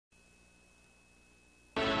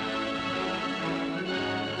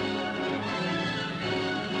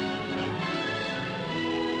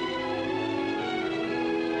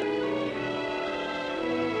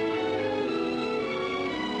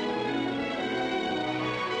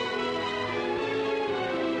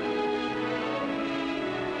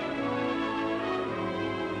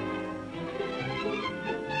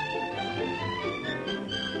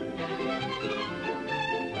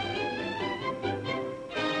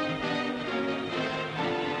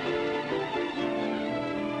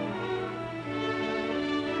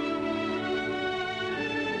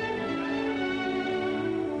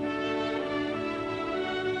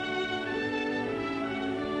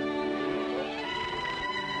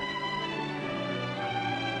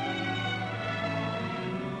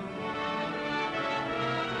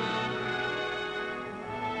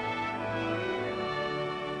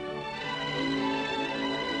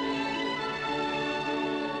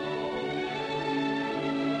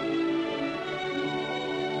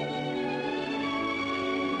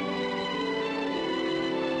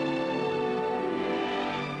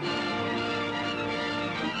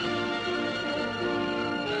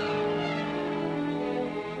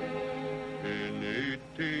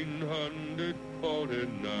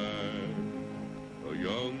1849, a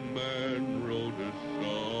young man wrote a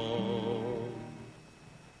song.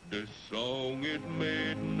 This song, it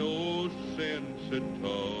made no sense at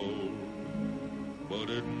all, but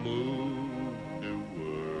it moved the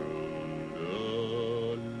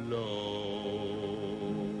world along.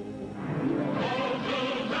 Oh,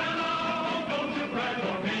 Susanna, don't you cry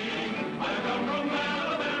for me. I come from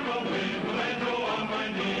Alabama with the banjo on my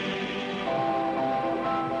knee.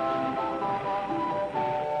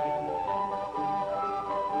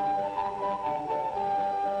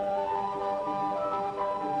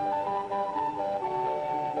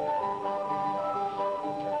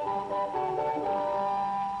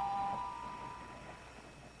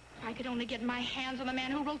 If I could only get my hands on the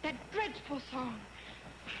man who wrote that dreadful song.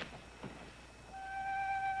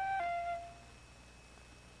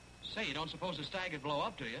 Say, you don't suppose the stag would blow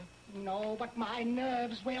up, do you? No, but my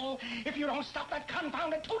nerves will, if you don't stop that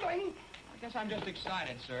confounded tootling. I guess I'm just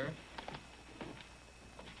excited, sir.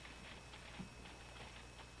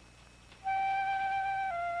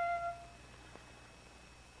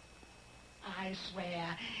 I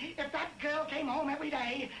swear, if that girl came home every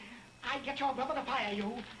day, I'd get your brother to fire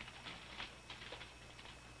you.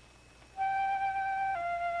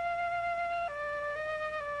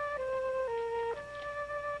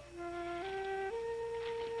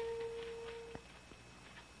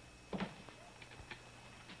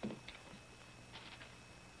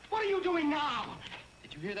 What are you doing now?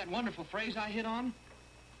 Did you hear that wonderful phrase I hit on?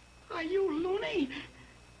 Are you loony?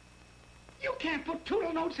 You can't put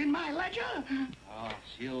toodle notes in my ledger. Oh,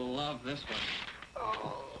 she'll love this one.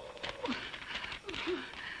 Oh.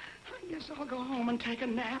 I guess I'll go home and take a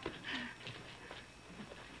nap.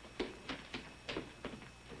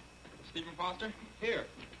 Stephen Foster, here.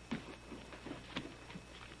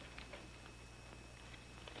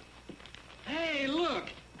 Hey, look!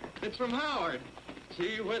 It's from Howard.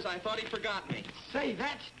 Gee whiz, I thought he'd forgotten me. Say,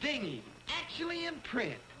 that's dingy. Actually in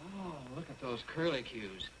print. Oh, look at those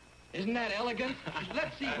curlicues. Isn't that elegant?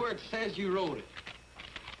 Let's see where it says you wrote it.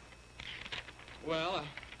 Well,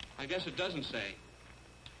 I guess it doesn't say.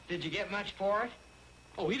 Did you get much for it?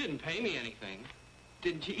 Oh, he didn't pay me anything.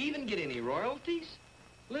 Didn't you even get any royalties?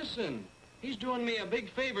 Listen, he's doing me a big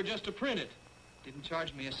favor just to print it. Didn't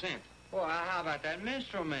charge me a cent. Well, how about that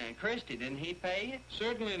minstrel man, Christie? Didn't he pay you?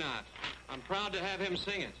 Certainly not. I'm proud to have him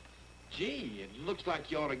sing it. Gee, it looks like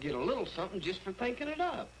you ought to get a little something just for thinking it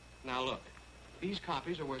up. Now, look. These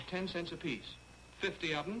copies are worth 10 cents apiece.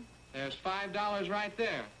 50 of them. There's $5 right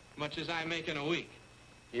there, much as I make in a week.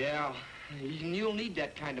 Yeah, you'll need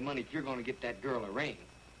that kind of money if you're going to get that girl a ring.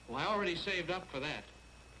 Well, I already saved up for that.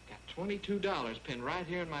 Got $22 pinned right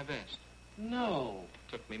here in my vest. No.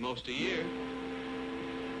 Took me most a year.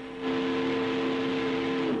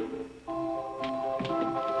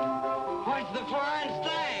 What's the flying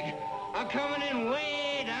stag? I'm coming in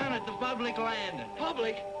way down at the public landing.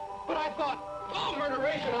 Public? But I thought... Oh,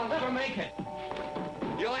 murderation, I'll never make it.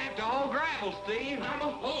 You'll have to haul gravel, Steve. I'm a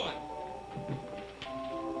hauling.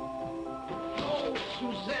 Oh,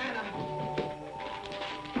 Susanna.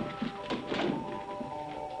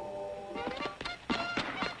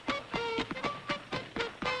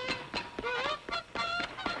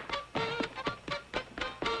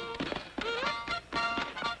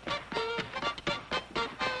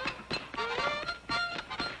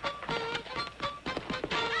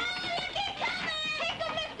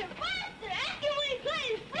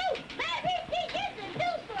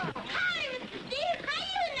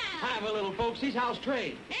 Folksies, how's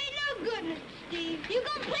trade? Ain't no good, Mr. Steve. You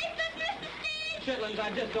gonna play for us, Mr. Steve? Chitlins, I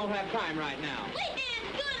just don't have time right now. We damn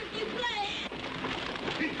good if you play.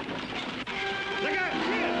 Look out!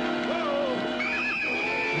 Here! Whoa!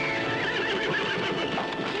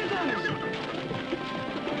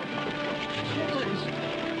 Chitlins!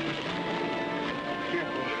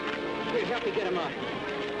 Careful. Here, help me get him up.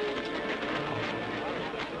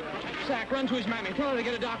 Sack, run to his mammy. Tell her to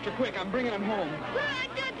get a doctor quick. I'm bringing him home. Well, I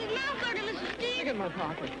got this mouth sucker, Mr. Steve. Look in my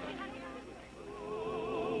pocket.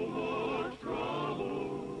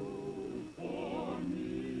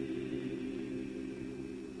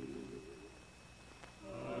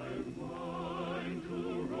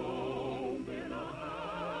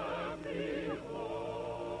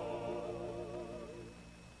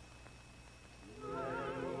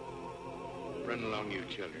 Run along, you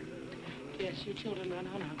children. Yes, you children run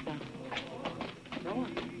on out now. Go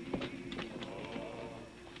on.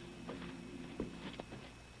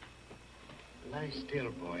 Lie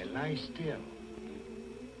still, boy. Lie still.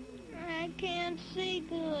 I can't see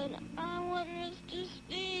good. I want Mr.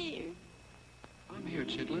 Steve. I'm here,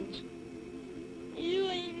 Chitlins. You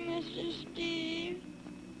ain't Mr. Steve.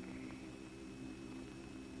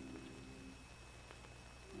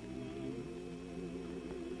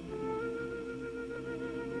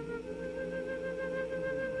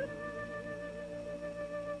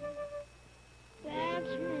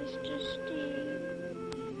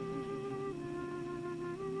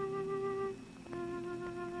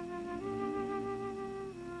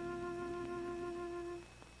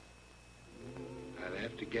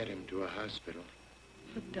 to get him to a hospital.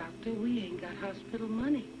 But, Doctor, we ain't got hospital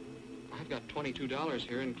money. I've got $22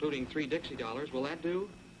 here, including 3 Dixie dollars. Will that do?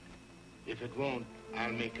 If it won't,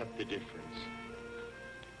 I'll make up the difference.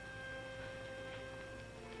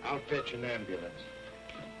 I'll fetch an ambulance.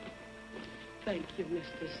 Thank you,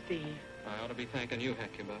 Mr. Steve. I ought to be thanking you,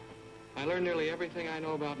 Hecuba. I learned nearly everything I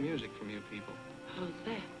know about music from you people. How's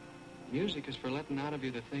that? Music is for letting out of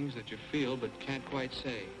you the things that you feel but can't quite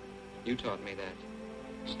say. You taught me that.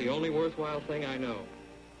 It's the only worthwhile thing I know.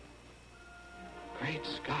 Great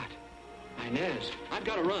Scott. Inez, I've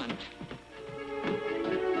got to run.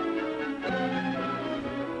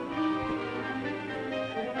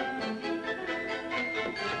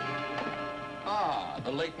 Ah,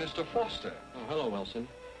 the late Mr. Foster. Oh, hello, Wilson.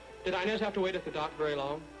 Did Inez have to wait at the dock very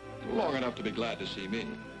long? Long enough to be glad to see me.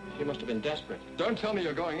 She must have been desperate. Don't tell me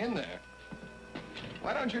you're going in there.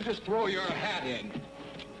 Why don't you just throw your hat in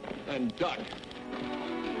and duck?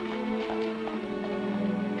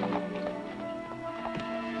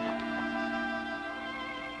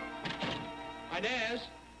 Inez?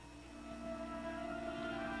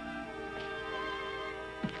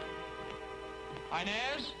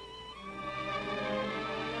 Inez?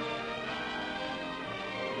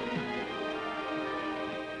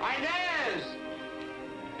 Inez!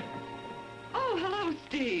 Oh, hello,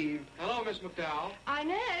 Steve. Hello, Miss McDowell.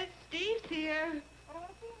 Inez, Steve's here.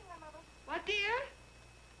 What, dear?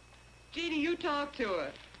 Jeannie, you talk to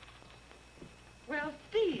her. Well,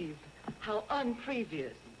 Steve, how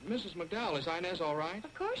unprevious. Mrs. McDowell, is Inez all right?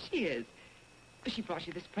 Of course she is. She brought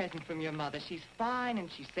you this present from your mother. She's fine, and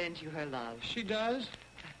she sends you her love. She does?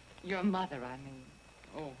 Your mother, I mean.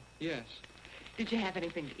 Oh, yes. Did you have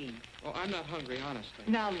anything to eat? Oh, I'm not hungry, honestly.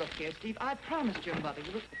 Now, look here, Steve. I promised your mother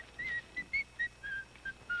you would...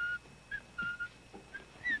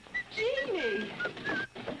 Jeannie!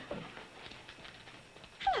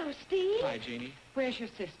 Hello, Steve. Hi, Jeannie. Where's your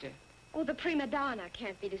sister? Oh, the prima donna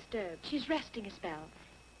can't be disturbed. She's resting a spell.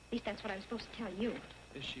 At least that's what I'm supposed to tell you.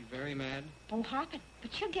 Is she very mad? Oh, hopping.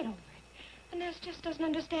 But she'll get over it. Inez just doesn't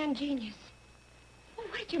understand genius. Oh,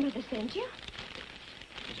 what did your mother send you?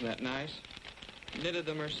 Isn't that nice? Knitted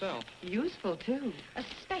them herself. Useful, too.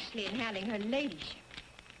 Especially in handling her ladyship.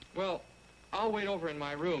 Well, I'll wait over in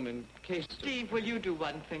my room in case... Steve, will you do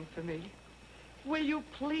one thing for me? Will you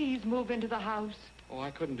please move into the house? Oh,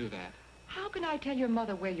 I couldn't do that. How can I tell your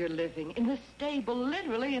mother where you're living? In the stable,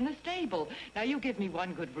 literally in the stable. Now, you give me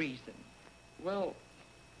one good reason. Well,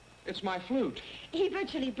 it's my flute. He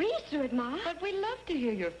virtually breathes through it, Ma. But we love to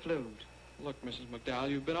hear your flute. Look, Mrs. McDowell,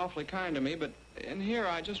 you've been awfully kind to me, but in here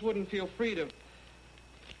I just wouldn't feel free to...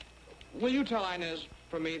 Will you tell Inez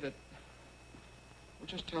for me that... Well,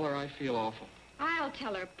 just tell her I feel awful. I'll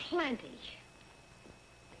tell her plenty.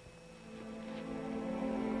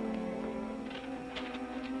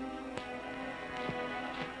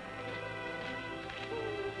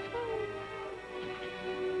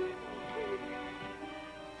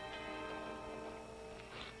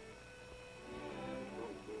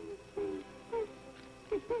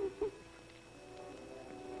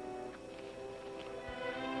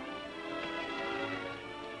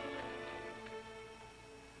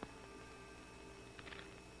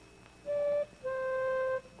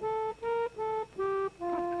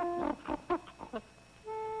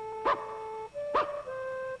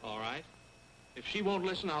 If she won't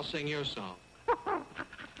listen, I'll sing your song.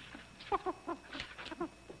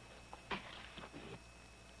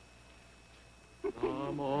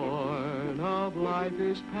 The morn of life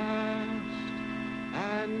is past,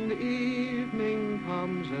 and evening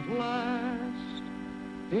comes at last.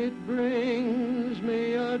 It brings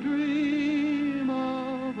me a dream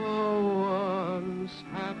of a once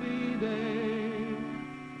happy day,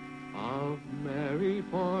 of merry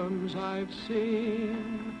forms I've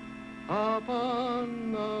seen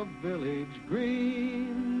upon the village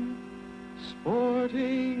green,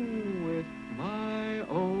 sporting with my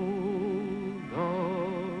old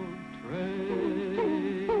dog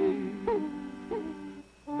Tray.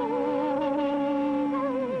 Old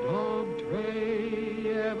dog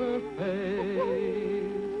Tray, ever faithful,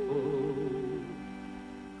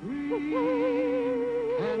 grief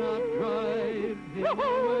cannot drive him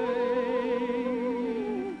away.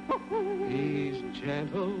 He's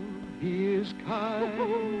gentle, he is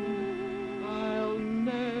kind, I'll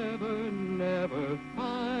never, never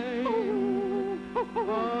find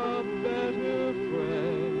a better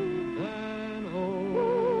friend than old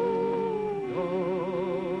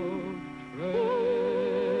dog Tray.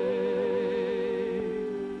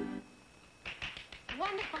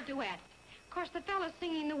 Wonderful duet. Of course, the fellow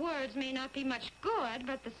singing the words may not be much good,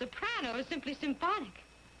 but the soprano is simply symphonic.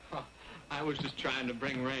 I was just trying to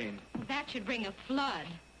bring rain. That should bring a flood.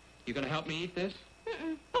 You gonna help me eat this?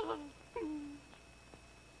 Mm-mm.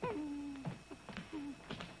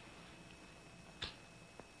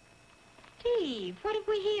 Steve, what have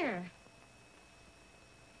we here?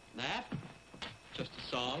 That? Just a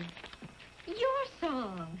song. Your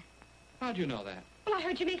song. How'd you know that? Well, I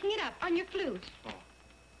heard you making it up on your flute. Oh.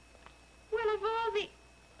 Well, of all the...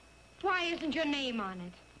 Why isn't your name on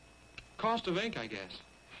it? Cost of ink, I guess.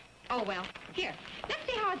 Oh, well, here. Let's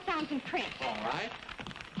see how it sounds in print. All right.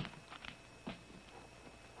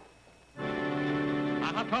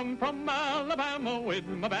 I come from Alabama with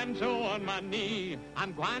my banjo on my knee.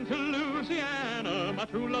 I'm going to Louisiana, my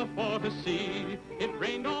true love for to see. It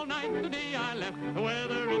rained all night the day I left, the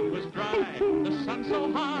weather it was dry. The sun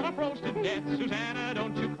so hot I froze to death. Susanna,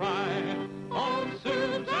 don't you cry. Oh,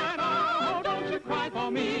 Susanna, oh, don't you cry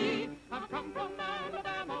for me. I've come from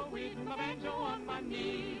Alabama with my banjo on my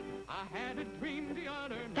knee. I had a dream the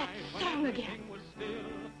other That night song when again. everything was still.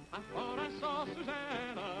 I thought I saw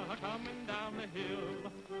Susanna coming down the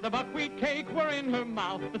hill. The buckwheat cake were in her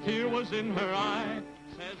mouth, the tear was in her eye.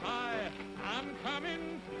 Says I'm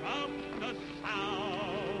coming from the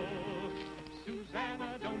south.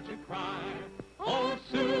 Susanna, don't you cry. Oh,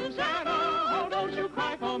 Susanna, oh, don't you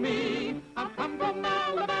cry for me. I've come from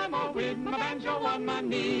Alabama with my banjo on my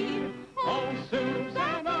knee. Oh,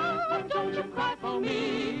 Susanna, oh, don't you cry for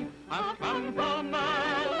me. I've come from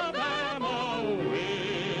Alabama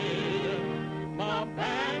with my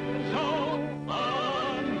banjo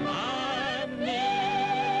on my knee.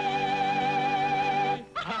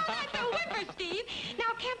 That's a whipper, Steve.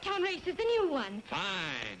 Now, Camptown Race is the new one.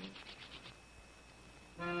 Fine.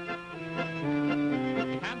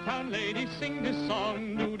 Camptown ladies sing this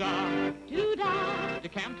song, doo-dah. Doo-dah, The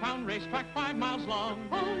Camptown racetrack 5 miles long.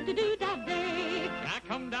 oh, the doo-dah day. I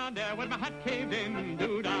come down there with my hat caved in,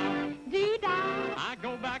 doo-dah. Doo-dah, I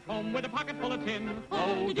go back home with a pocket full of tin.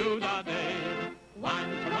 Oh, doo-dah day. Wine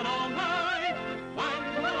to run all night,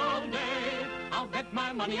 wine to run all day. I'll bet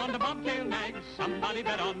my money on the bobtail nag. Somebody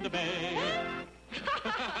bet on the bay.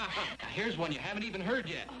 Now, here's one you haven't even heard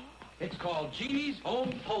yet. It's called Jeannie's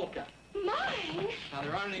Home Polka. mine. Now,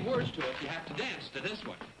 there aren't any words to it. You have to dance to this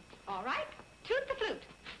one. All right, toot the flute.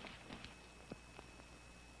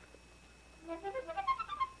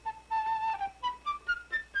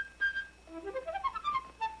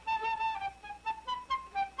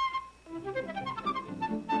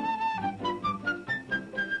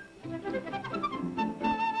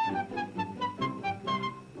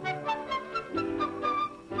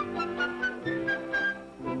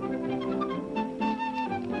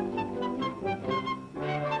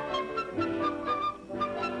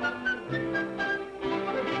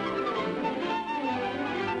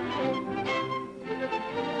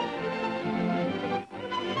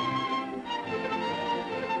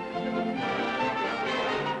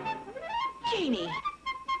 Jeannie.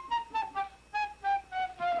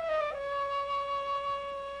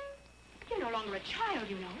 You're no longer a child,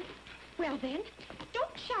 you know. Well, then, don't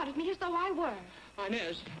shout at me as though I were.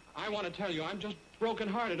 Inez, I want to tell you, I'm just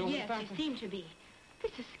broken-hearted over Yes, the fact you seem to be.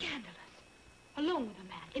 This is scandalous. Alone with a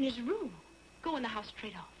man, in his room. Go in the house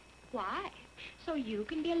straight off. Why? So you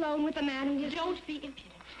can be alone with a man who is... Don't be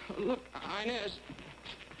impudent. Look, Inez,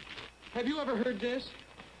 have you ever heard this?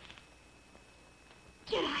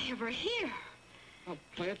 Did I ever hear? I'll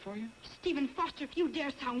play it for you. Stephen Foster, if you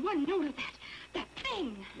dare sound one note of that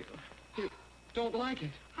thing. You don't like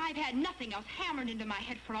it. I've had nothing else hammered into my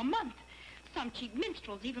head for a month. Some cheap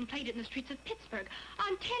minstrels even played it in the streets of Pittsburgh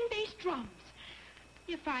on 10-bass drums.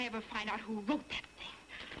 If I ever find out who wrote that thing,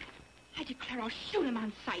 I declare I'll shoot him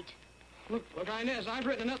on sight. Look, Inez, I've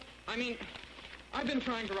written enough. I mean, I've been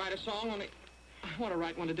trying to write a song, only I want to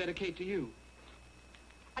write one to dedicate to you.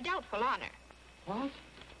 A doubtful honor. What?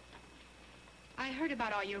 I heard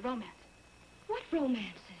about all your romance. What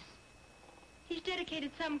romances? He's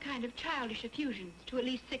dedicated some kind of childish effusions to at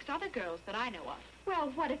least 6 other girls that I know of.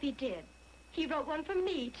 Well, what if he did? He wrote one for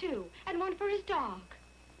me, too, and one for his dog.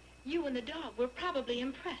 You and the dog were probably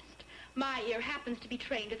impressed. My ear happens to be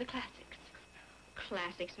trained to the classics.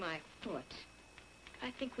 Classics, my foot.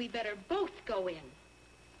 I think we better both go in.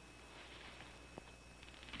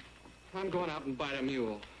 I'm going out and bite a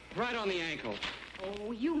mule. Right on the ankle.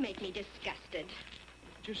 Oh, you make me disgusted.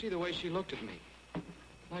 Did you see the way she looked at me?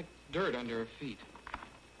 Like dirt under her feet.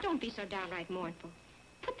 Don't be so downright mournful.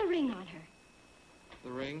 Put the ring on her.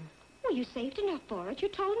 The ring? Well, you saved enough for it. You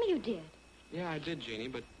told me you did. Yeah, I did, Jeannie,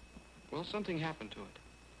 but, well, something happened to it.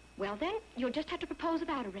 Well, then, you'll just have to propose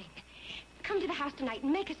without a ring. Come to the house tonight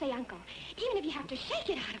and make her say uncle, even if you have to shake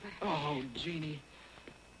it out of her. Oh, Jeannie.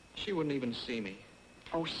 She wouldn't even see me.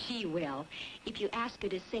 Oh, she will, if you ask her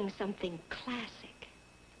to sing something classic.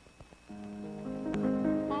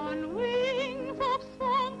 On wings of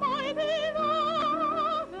song, my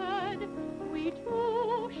beloved, we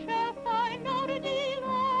two shall find our delight.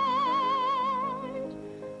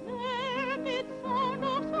 There, mid sound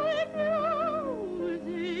of sweet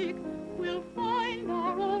music, we'll find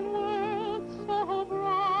our own world so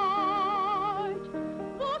bright.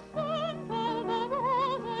 The scent of the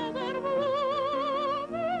roses and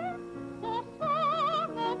blooming, the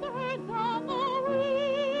song of birds on the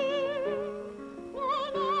wing,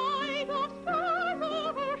 the light of stars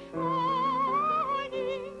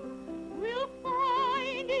overshining, we'll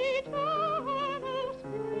find eternal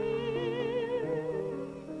spring.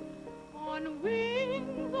 On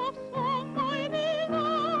wings of song, my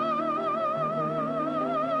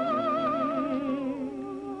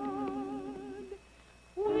beloved,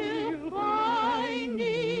 we'll find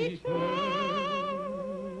eternal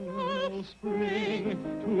spring.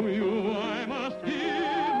 To you I must give my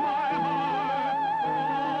heart.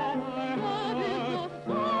 Love is the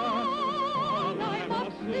song I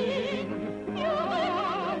must sing. You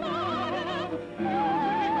are not enough.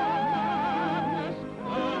 Music of madness.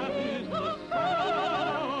 That is the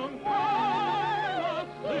song I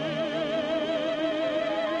must sing.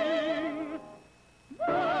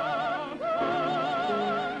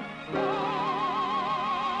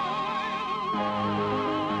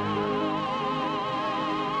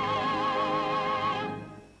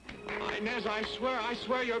 The Inez, I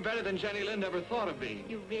swear you're better than Jenny Lind ever thought of being.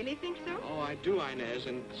 You really think so? Oh, I do, Inez,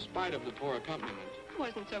 in spite of the poor accompaniment. It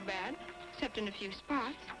wasn't so bad, except in a few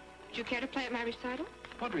spots. Would you care to play at my recital?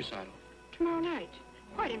 What recital? Tomorrow night.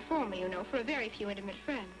 Quite informal, you know, for a very few intimate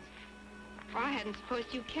friends. Well, I hadn't supposed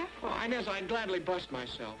you'd care for Oh, it. Inez, I'd gladly bust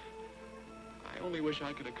myself. I only wish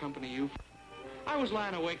I could accompany you. I was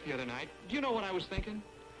lying awake the other night. Do you know what I was thinking?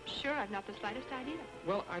 Sure, I've not the slightest idea.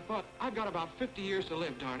 Well, I thought, I've got about 50 years to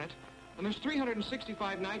live, darn it. And there's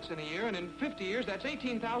 365 nights in a year, and in 50 years, that's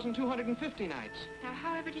 18,250 nights. Now,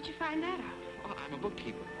 however did you find that out? Well, I'm a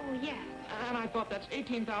bookkeeper. Oh, yes. And I thought that's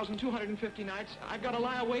 18,250 nights. I've got to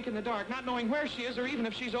lie awake in the dark, not knowing where she is or even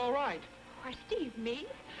if she's all right. Why, Steve, me?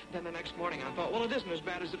 Then the next morning I thought, well, it isn't as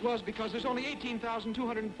bad as it was because there's only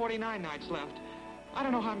 18,249 nights left. I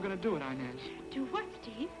don't know how I'm going to do it, Inez. Do what,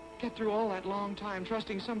 Steve? Get through all that long time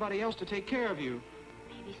trusting somebody else to take care of you.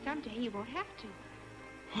 Maybe someday you won't have to.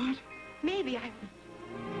 What? Maybe I...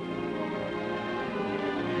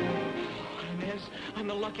 Inez, I'm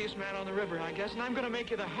the luckiest man on the river, I guess, and I'm going to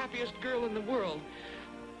make you the happiest girl in the world.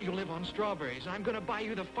 You live on strawberries. I'm going to buy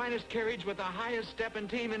you the finest carriage with the highest stepping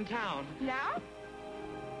team in town. Now?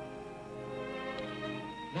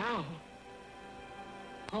 Now?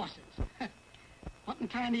 Horses. What in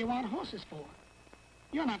time do you want horses for?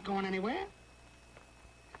 You're not going anywhere.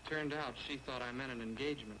 It turned out she thought I meant an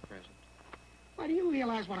engagement present. Why, do you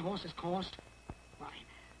realize what horses cost? Why,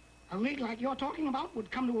 a rig like you're talking about would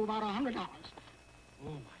come to about $100. Oh,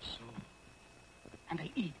 my soul. And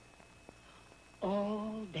they eat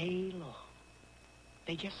all day long.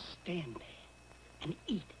 They just stand there and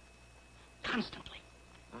eat constantly.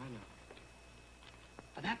 I know.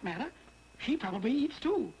 For that matter, she probably eats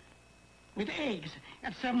too, with eggs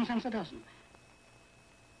at 7 cents a dozen.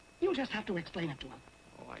 You'll just have to explain it to her.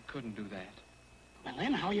 Oh, I couldn't do that. Well,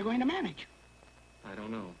 then, how are you going to manage? I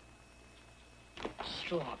don't know.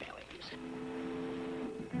 Strawberries.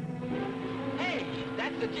 Hey,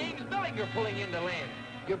 that's the James Billinger pulling into land.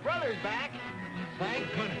 Your brother's back. Thank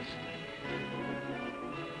goodness.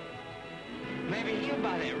 Maybe he'll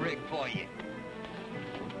buy that rig for you.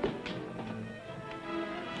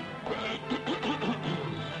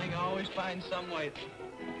 I think I always find some way.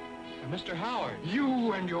 Mr. Howard.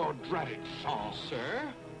 You and your dreaded song. Sir?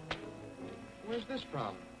 Where's this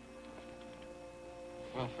from?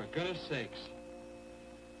 Well, for goodness sakes.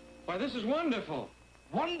 Why, this is wonderful.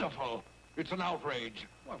 Wonderful. It's an outrage.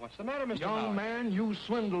 Why, what's the matter, Mr. Young Howard? man, you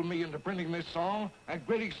swindled me into printing this song at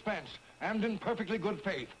great expense and in perfectly good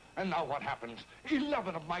faith. And now what happens?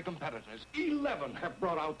 11 of my competitors, 11 have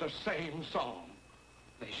brought out the same song.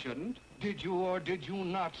 They shouldn't. Did you or did you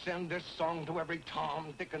not send this song to every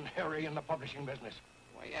Tom, Dick, and Harry in the publishing business?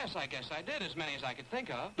 Well, yes, I guess I did, as many as I could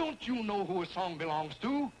think of. Don't you know who a song belongs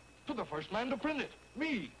to? To the first man to print it.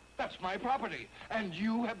 Me. That's my property. And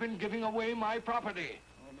you have been giving away my property.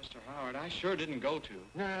 Oh, Mr. Howard, I sure didn't go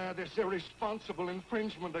to. This irresponsible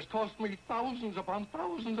infringement has cost me thousands upon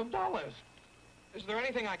thousands of dollars. Is there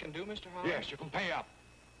anything I can do, Mr. Howard? Yes, you can pay up.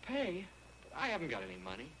 Pay? But I haven't got any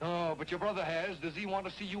money. Oh, but your brother has. Does he want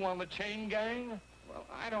to see you on the chain gang? Well,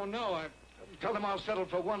 I don't know. Tell him I'll settle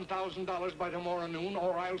for $1,000 by tomorrow noon,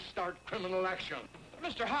 or I'll start criminal action. Mr.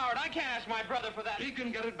 But, Mr. Howard, I can't ask my brother for that. He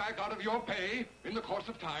can get it back out of your pay in the course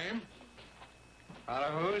of time. Out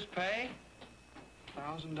of whose pay?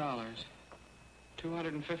 $1,000.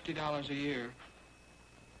 $250 a year.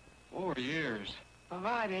 4 years.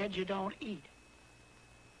 Provided you don't eat.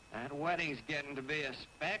 That wedding's getting to be a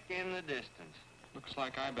speck in the distance. Looks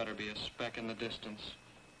like I better be a speck in the distance.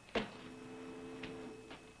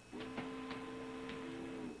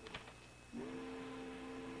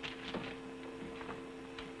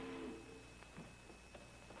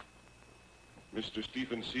 Mr.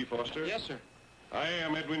 Stephen C. Foster? Yes, sir. I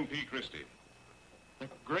am Edwin P. Christie. The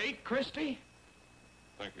great Christie?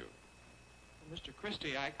 Thank you. Mr.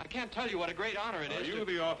 Christie, I can't tell you what a great honor it Are is you to...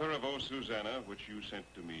 the author of Oh, Susanna, which you sent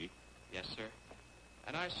to me? Yes, sir.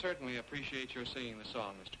 And I certainly appreciate your singing the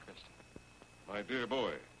song, Mr. Christie. My dear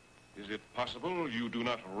boy, is it possible you do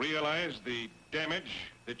not realize the damage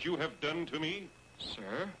that you have done to me?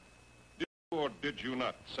 Sir? Did you or did you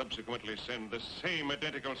not subsequently send the same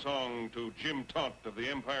identical song to Jim Taunt of the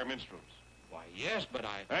Empire Minstrels? Why, yes, but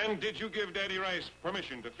I... And did you give Daddy Rice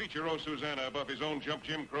permission to feature Oh, Susanna above his own Jump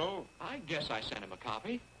Jim Crow? I guess I sent him a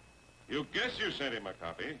copy. You guess you sent him a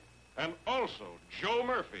copy. And also Joe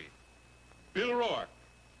Murphy, Bill Rourke,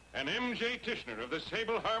 and M.J. Tishner of the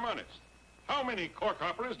Sable Harmonists. How many cork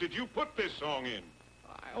operas did you put this song in?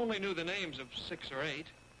 I only knew the names of 6 or 8.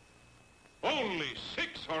 Only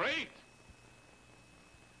 6 or 8?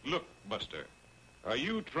 Look, Buster, are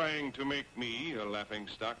you trying to make me a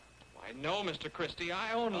laughingstock? Why, no, Mr. Christie,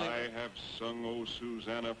 I only... I have sung Oh,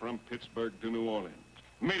 Susanna from Pittsburgh to New Orleans.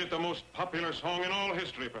 Made it the most popular song in all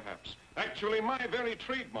history, perhaps. Actually, my very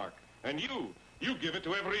trademark. And you give it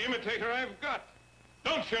to every imitator I've got.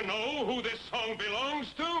 Don't you know who this song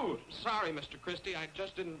belongs to? Sorry, Mr. Christie, I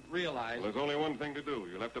just didn't realize... Well, there's only one thing to do.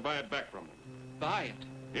 You'll have to buy it back from them. Buy it?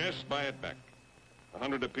 Yes, buy it back.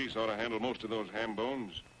 $100 apiece ought to handle most of those ham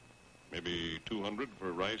bones. Maybe $200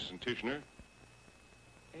 for Rice and Tishner.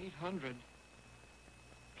 800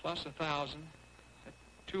 plus 1,000 at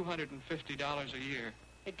 $250 a year.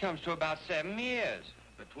 It comes to about 7 years.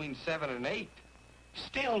 Between 7 and 8.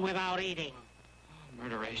 Still without eating. Oh,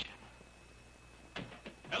 murderation.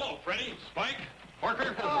 Hello, Freddie, Spike,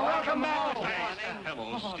 Parker. Oh, welcome back.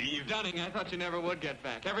 Hello, Steve. Dunning, I thought you never would get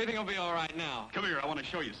back. Everything will be all right now. Come here, I want to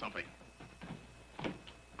show you something.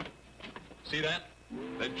 See that?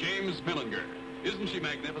 That James Millinger. Isn't she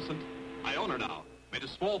magnificent? I own her now. Made a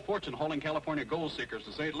small fortune hauling California gold seekers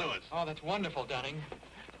to St. Louis. Oh, that's wonderful, Dunning.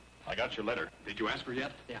 I got your letter. Did you ask her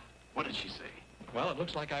yet? Yeah. What did she say? Well, it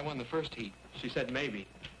looks like I won the first heat. She said maybe.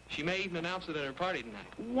 She may even announce it at her party tonight.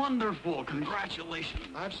 Wonderful. Congratulations.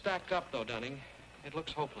 I've stacked up, though, Dunning. It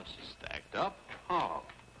looks hopeless. Stacked up? How?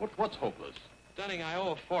 What's hopeless? Dunning, I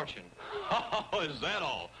owe a fortune. Oh, is that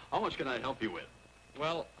all? How much can I help you with?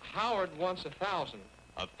 Well, Howard wants 1,000.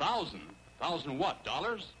 1,000? 1,000 what,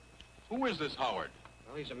 dollars? Who is this Howard?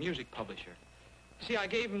 Well, he's a music publisher. See, I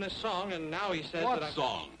gave him this song, and now he says What that I...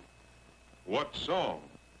 song? What song?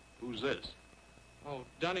 Who's this? Oh,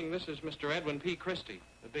 Dunning, this is Mr. Edwin P. Christie,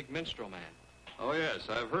 the big minstrel man. Oh, yes,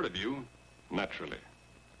 I've heard of you. Naturally.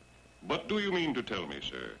 But do you mean to tell me,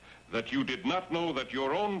 sir, that you did not know that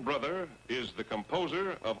your own brother is the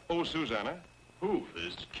composer of Oh, Susanna? Who,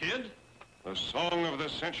 this kid? The song of the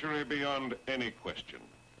century beyond any question.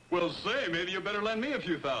 Well, say, maybe you better lend me a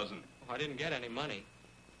few thousand. Oh, I didn't get any money.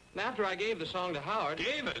 And after I gave the song to Howard...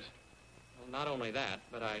 Gave it? Well, not only that,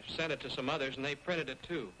 but I sent it to some others, and they printed it,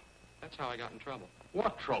 too. That's how I got in trouble.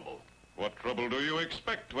 What trouble? What trouble do you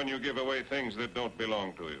expect when you give away things that don't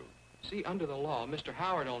belong to you? See, under the law, Mr.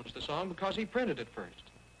 Howard owns the song because he printed it first.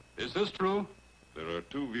 Is this true? There are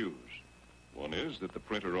two views. One is that the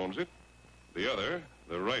printer owns it. The other,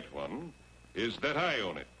 the right one, is that I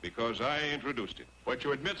own it because I introduced it. But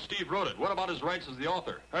you admit Steve wrote it. What about his rights as the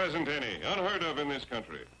author? Hasn't any. Unheard of in this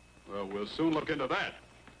country. Well, we'll soon look into that.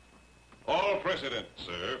 All precedent,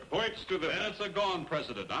 sir, points to the... Then it's a gone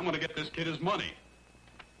precedent. I'm going to get this kid his money.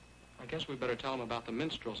 I guess we better tell him about the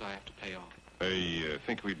minstrels I have to pay off. I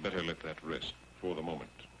think we'd better let that rest for the moment.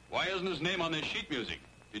 Why isn't his name on this sheet music?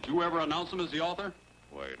 Did you ever announce him as the author?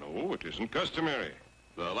 Why, no, it isn't customary.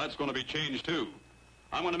 Well, that's going to be changed, too.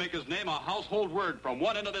 I'm going to make his name a household word from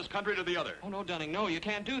one end of this country to the other. Oh, no, Dunning, no, you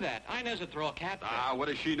can't do that. Inez would throw a cat fit. Ah, what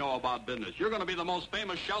does she know about business? You're going to be the most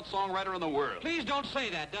famous shout songwriter in the world. Please don't say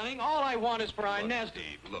that, Dunning. All I want is for Look, Inez...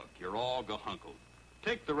 Steve, look, you're all gahunkled.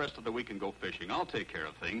 Take the rest of the week and go fishing. I'll take care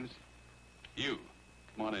of things. You,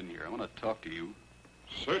 come on in here. I want to talk to you.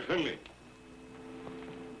 Certainly.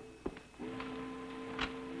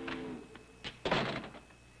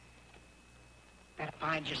 Better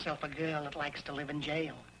find yourself a girl that likes to live in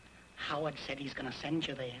jail. Howard said he's going to send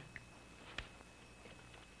you there.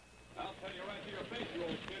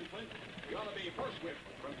 me horsewhip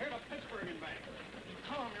from here to Pittsburgh and back.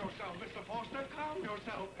 Calm yourself, Mr. Foster. Calm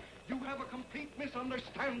yourself. You have a complete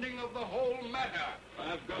misunderstanding of the whole matter.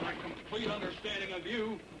 I've got a complete understanding of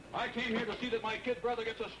you. I came here to see that my kid brother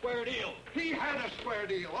gets a square deal. He had a square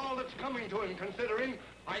deal, all that's coming to him, considering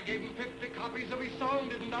I gave him 50 copies of his song,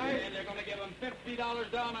 didn't I? And they're going to give him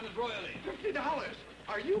 $50 down on his royalty. $50?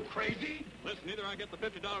 Are you crazy? Listen, either I get the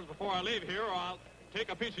 $50 before I leave here, or I'll take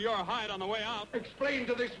a piece of your hide on the way out. Explain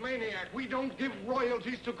to this maniac, we don't give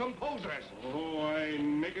royalties to composers. Oh, I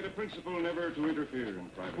make it a principle never to interfere in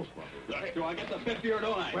private squabbles. Do I get the 50 or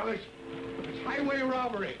don't I? Well, it's highway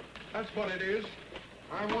robbery. That's what it is.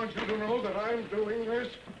 I want you to know that I'm doing this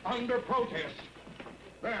under protest.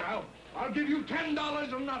 There, I'll give you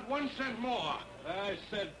 $10 and not 1 cent more. I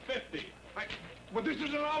said 50. But this is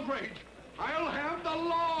an outrage. I'll have the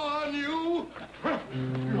law on you.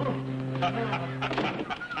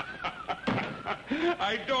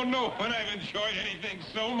 I don't know when I've enjoyed anything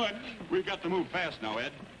so much. We've got to move fast now,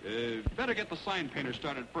 Ed. Better get the sign painter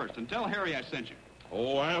started first and tell Harry I sent you.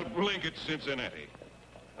 Oh, I'll blink at Cincinnati.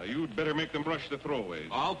 Now, you'd better make them rush the throwaways.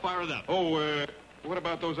 I'll fire it up. Oh, what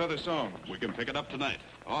about those other songs? We can pick it up tonight.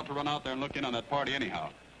 I ought to run out there and look in on that party anyhow.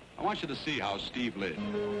 I want you to see how Steve lived.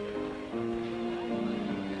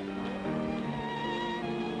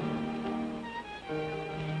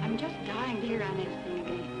 I'm just dying to hear Inez sing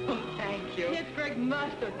again. Oh, thank you. Pittsburgh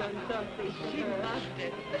must have done something. She must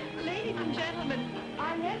have. Ladies and gentlemen,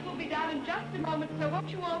 Inez will be down in just a moment, so won't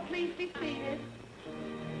you all please be seated?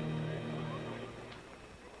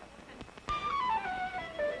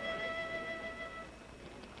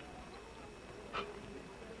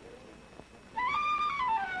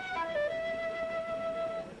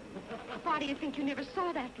 Why do you think you never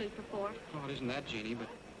saw that flute before? Oh, it isn't that, Jeannie, but...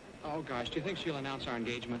 Oh, gosh, do you think she'll announce our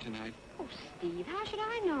engagement tonight? Oh, Steve, how should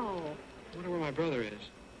I know? I wonder where my brother is.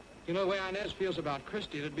 You know, the way Inez feels about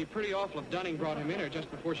Christy, it'd be pretty awful if Dunning brought him in here just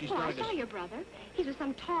before she Well, I started saw your brother. He's with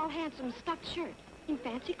some tall, handsome, stuffed shirt in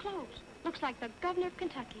fancy clothes. Looks like the governor of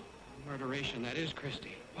Kentucky. Murderation, that is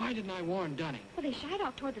Christy. Why didn't I warn Dunning? Well, they shied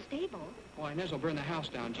off toward the stable. Oh, Inez will burn the house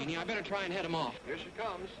down, Jeannie. I better try and head him off. Here she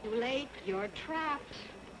comes. Too late. You're trapped.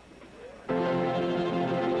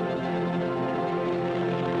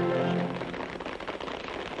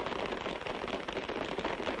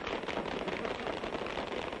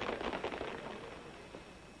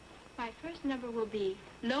 My first number will be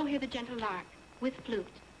Lo Hear the Gentle Lark with flute.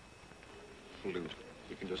 Flute.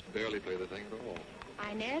 You can just barely play the thing at all.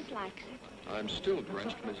 Inez likes it. I'm still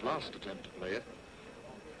drenched from his last attempt to play it.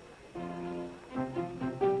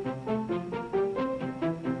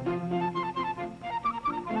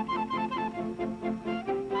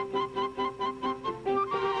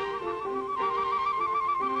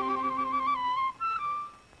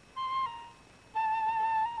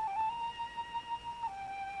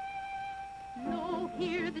 No,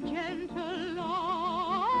 hear the gentle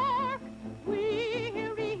lark,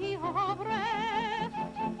 weary of rest,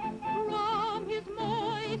 from his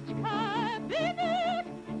moist cabinet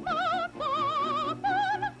mounts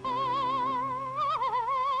often high,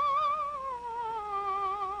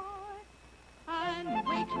 and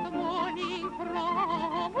wakes the morning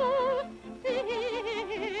from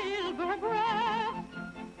silver breast,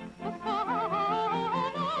 the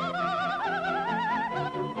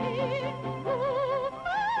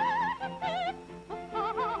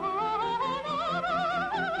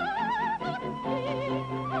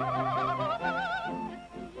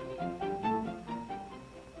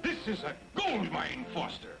This is a gold mine,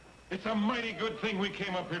 Foster. It's a mighty good thing we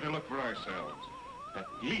came up here to look for ourselves. At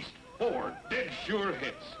least 4 dead sure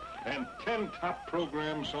hits and 10 top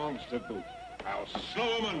program songs to boot. I'll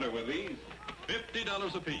slow 'em under with these.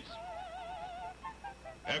 $50 apiece.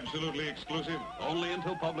 Absolutely exclusive? Only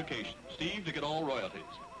until publication. Steve to get all royalties.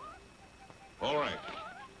 All right.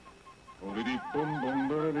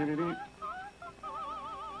 Oh-dee-dee-boom-boom-ba-dee-dee-dee.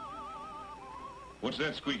 What's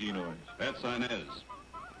that squeaky noise? That's Inez.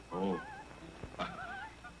 Oh.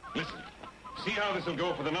 Listen, see how this'll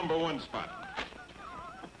go for the #1 spot.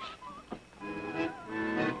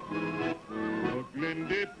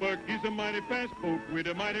 Glendy Buck is a mighty fast boat with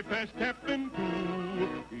a mighty fast captain,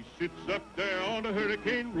 too. He sits up there on the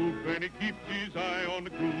hurricane roof and he keeps his eye on the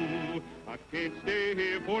crew. I can't stay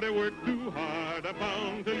here for they work too hard. I'm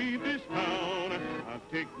bound to leave this town. I'll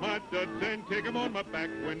take my duds and take 'em on my back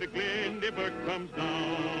when the Glendy Buck comes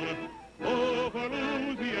down. Oh, for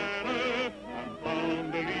Louisiana, I'm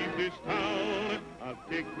bound to leave this town. I'll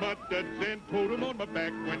take my duds and tote 'em on my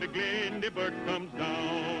back when the Glendy Buck comes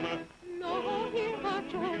down. Lo, hear the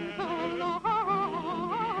gentle lark,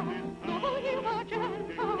 lo, hear the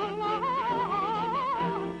gentle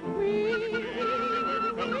lark, weary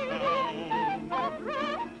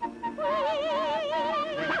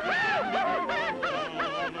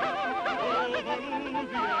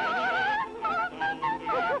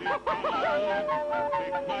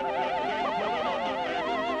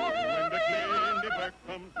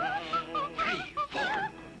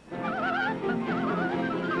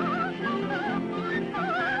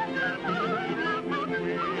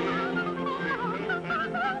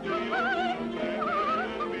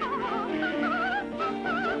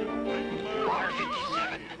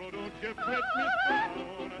set me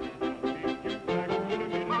down.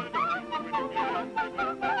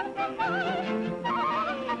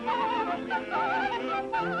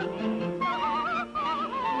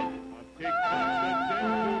 I'll take you back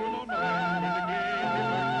to the midnight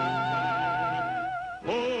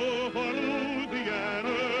Oh, for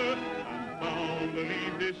Louisiana, I'm bound to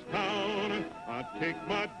leave this town. I take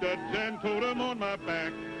my duds and tote 'em on my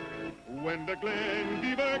back when the Glen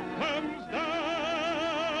Beaver comes down.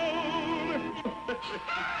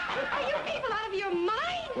 Are you people out of your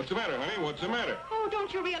mind? What's the matter, honey? What's the matter? Oh,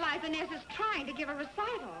 don't you realize Inez is trying to give a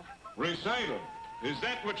recital? Recital? Is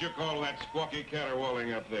that what you call that squawky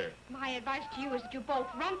caterwauling up there? My advice to you is that you both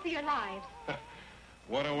run for your lives.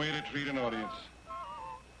 What a way to treat an audience.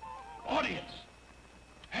 Audience?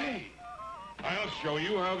 Hey, I'll show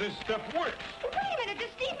you how this stuff works. Wait a minute,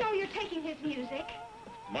 does Steve know you're taking his music?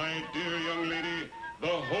 My dear young lady, the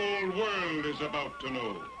whole world is about to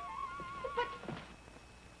know.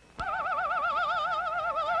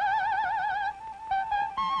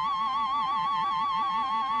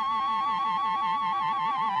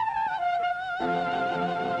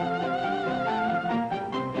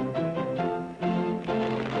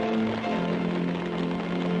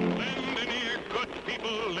 Lend an ear, good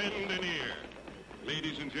people, lend an ear.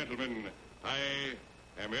 Ladies and gentlemen, I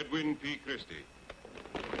am Edwin P. Christie.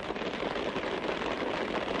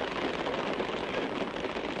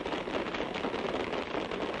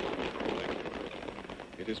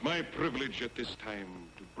 It is my privilege at this time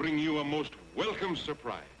to bring you a most welcome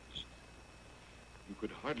surprise. You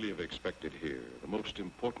could hardly have expected here the most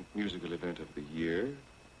important musical event of the year,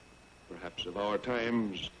 perhaps of our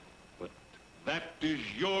times, but that is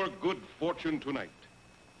your good fortune tonight.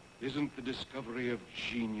 Isn't the discovery of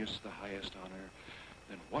genius the highest honor?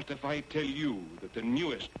 Then what if I tell you that the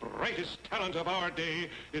newest, brightest talent of our day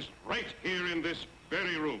is right here in this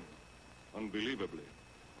very room? Unbelievably,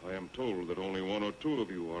 I am told that only one or two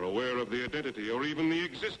of you are aware of the identity or even the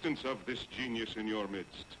existence of this genius in your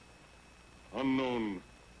midst. Unknown,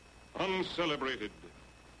 uncelebrated,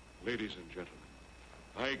 ladies and gentlemen,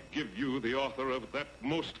 I give you the author of that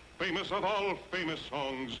most famous of all famous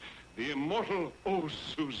songs, the immortal Oh,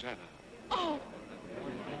 Susanna. Oh!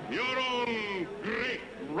 Your own great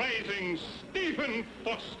rising Stephen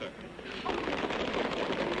Foster. No,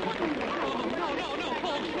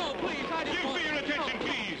 folks, no, please. Give me your attention,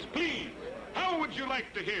 please. How would you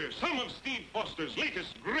like to hear some of Steve Foster's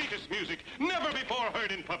latest, greatest music, never before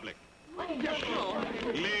heard in public? Ladies,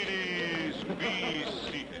 be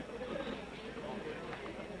seated.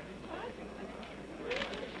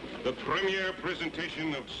 The premiere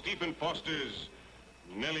presentation of Stephen Foster's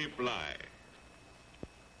Nellie Bly.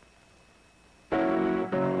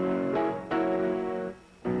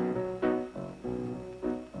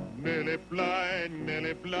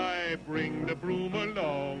 Nellie Bly, bring the broom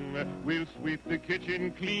along. We'll sweep the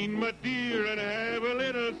kitchen clean, my dear, and have a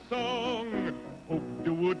little song. Poke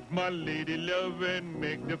the wood, my lady love, and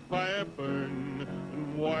make the fire burn.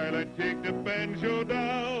 And while I take the banjo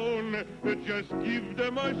down, just give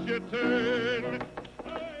the mush a turn.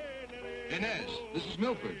 Inez, this is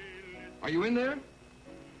Milford. Are you in there?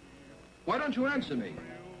 Why don't you answer me?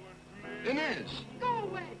 Inez, Go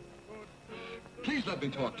away. please let me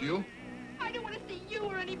talk to you. I don't want to see you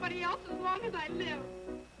or anybody else as long as I live.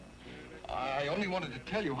 I only wanted to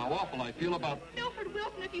tell you how awful I feel about... Milford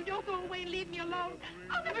Wilson, if you don't go away and leave me alone,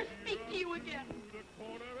 I'll never speak to you again.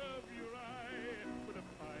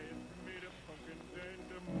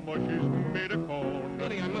 Mush is made of corn.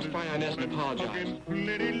 Honey, I must find Inez and apologize.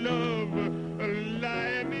 Plenty love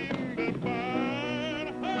lying in the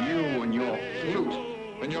barn. You and your flute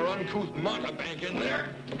and your uncouth mountebank in there.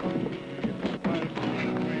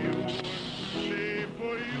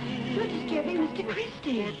 You're disturbing Mr.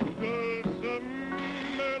 Christie.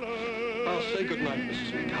 I'll say goodnight,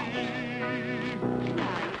 Mrs. McDowell.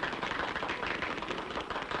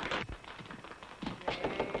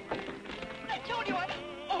 I told you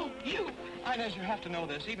Oh, you! Inez, you have to know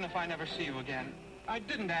this, even if I never see you again. I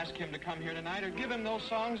didn't ask him to come here tonight or give him those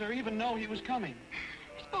songs or even know he was coming.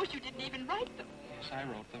 I suppose you didn't even write them. Yes, I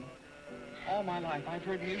wrote them. All my life, I've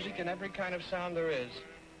heard music in every kind of sound there is.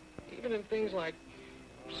 Even in things like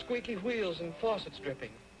squeaky wheels and faucets dripping.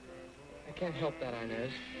 I can't help that,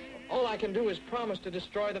 Inez. All I can do is promise to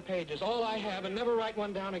destroy the pages, all I have, and never write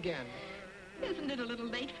one down again. Isn't it a little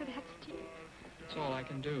late for that, Steve? That's all I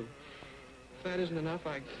can do. If that isn't enough,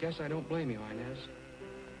 I guess I don't blame you, Inez.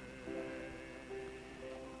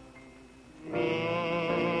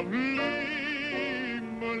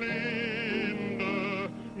 Melinda,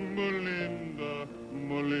 Melinda,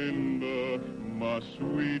 Melinda, my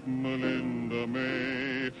sweet Melinda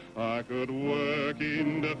May. I could work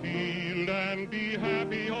in the field and be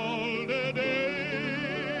happy all the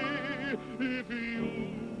day if you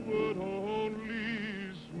would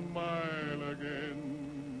only smile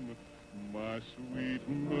again, my sweet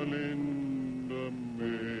Melinda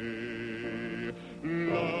May.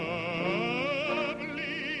 Lovely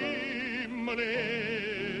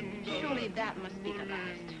Melinda. Surely that must be the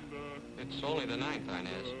last. It's only the 9th,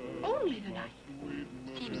 Inez. Only the 9th.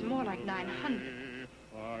 Seems more like 900.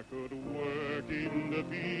 I could work in the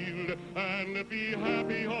field and be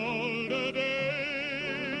happy all the day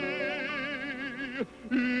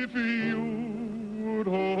if you would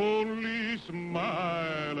only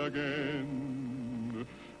smile again,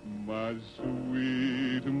 my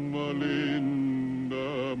sweet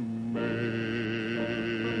Melinda May.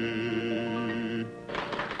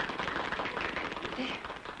 There.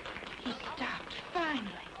 He stopped,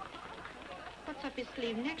 finally. What's up his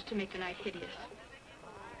sleeve next to make the night hideous?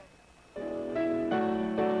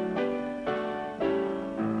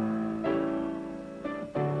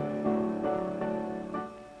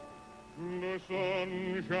 The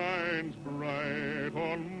sun shines bright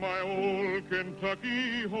on my old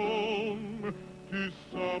Kentucky home. 'Tis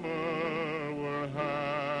summer, we're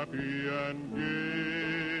happy and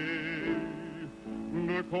gay.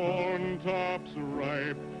 The corn tops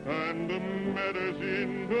ripe and the meadows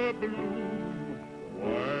in the bloom,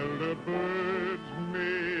 while the birds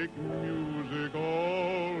make music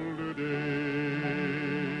all the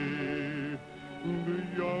day. The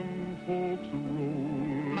young folks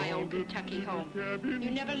roll. My old Kentucky home. You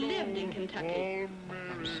never lived in Kentucky.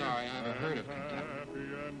 I'm sorry, I never heard of Kentucky.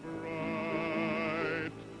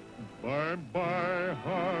 By and by,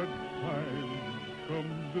 hard times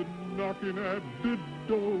comes a-knocking at the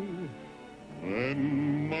door,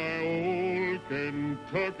 and my old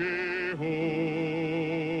Kentucky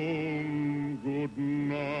home, good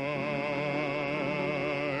night.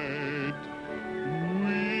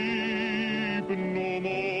 Weep no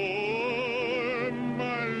more,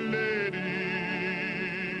 my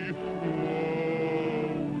lady.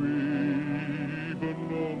 Oh, weep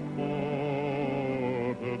no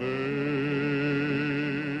more today.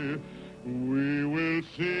 We will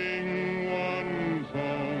sing one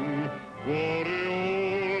song for the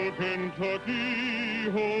old Kentucky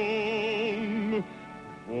home,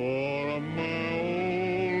 for my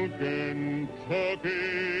old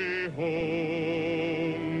Kentucky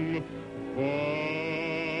home, far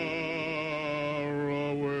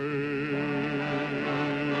away.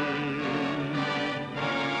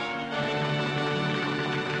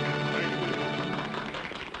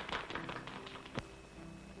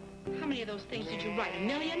 How many of those things did you write? 1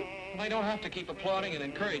 million? I don't have to keep applauding and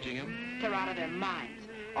encouraging him. They're out of their minds.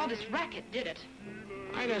 All this racket did it.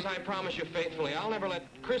 Inez, I promise you faithfully, I'll never let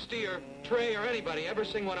Christy or Trey or anybody ever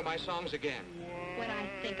sing one of my songs again. When I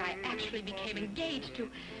think I actually became engaged to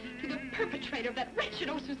the perpetrator of that wretched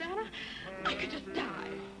old Susanna, I could just die.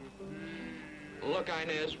 Look,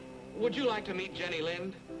 Inez, would you like to meet Jenny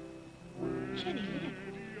Lind? Jenny Lind?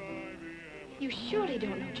 You surely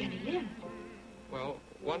don't know Jenny Lind. Well,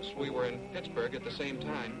 once we were in Pittsburgh at the same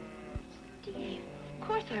time. Steve, of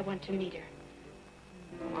course I want to meet her.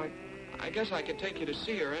 Well, I guess I could take you to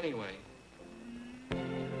see her anyway.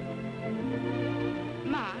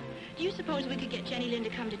 Ma, do you suppose we could get Jenny Lind to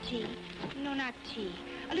come to tea? No, not tea.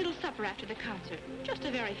 A little supper after the concert. Just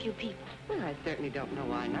a very few people. Well, I certainly don't know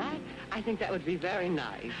why not. I think that would be very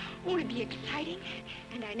nice. Won't it be exciting?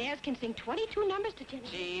 And Inez can sing 22 numbers to Jenny.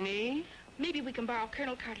 Jeannie? Maybe we can borrow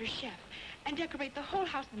Colonel Carter's chef and decorate the whole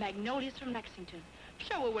house with magnolias from Lexington.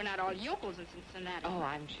 Show her we're not all yokels in Cincinnati. Oh,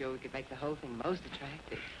 I'm sure we could make the whole thing most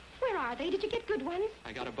attractive. Where are they? Did you get good ones?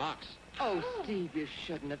 I got a box. Oh, Steve, you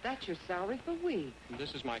shouldn't have. That's your salary for weeks.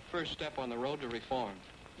 This is my first step on the road to reform.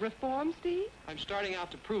 Reform, Steve? I'm starting out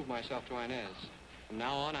to prove myself to Inez. From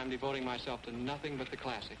now on, I'm devoting myself to nothing but the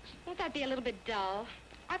classics. Won't that be a little bit dull?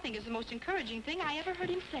 I think it's the most encouraging thing I ever heard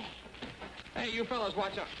him say. Hey, you fellas,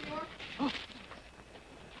 watch out. Oh.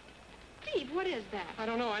 Steve, what is that? I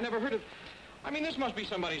don't know. I never heard of... I mean, this must be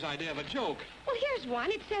somebody's idea of a joke. Well, here's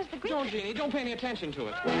one. It says the Greek... Don't, Jeannie. Don't pay any attention to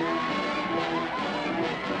it.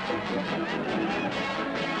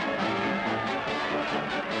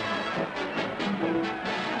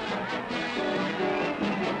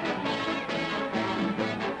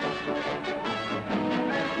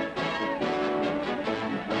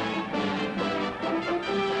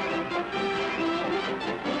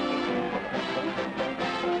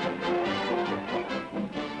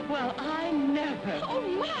 Well, I never... Oh,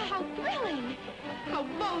 my, how thrilling. How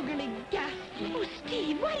vulgarly ghastly. Oh,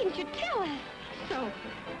 Steve, why didn't you tell us? So,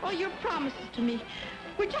 All your promises to me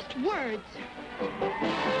were just words.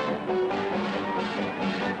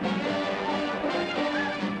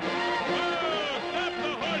 Stop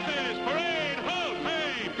the horses! Parade! Halt!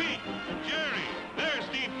 Hey, Pete! Jerry! There's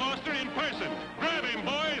Steve Foster in person. Grab him,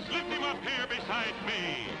 boys. Lift him up here beside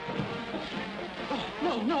me.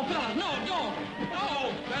 Oh, no, fellas, no, don't.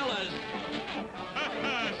 No, fellas.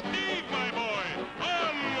 Steve, my boy!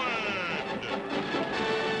 Onward!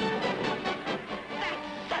 That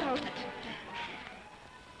settles it.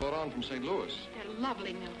 Brought on from St. Louis. They're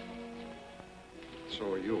lovely, Milton.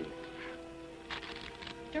 So are you.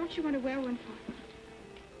 Don't you want to wear one for me?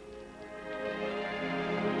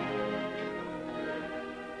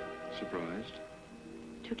 Surprised?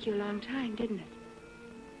 Took you a long time, didn't it?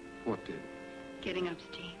 What did? Getting up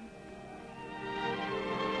steam.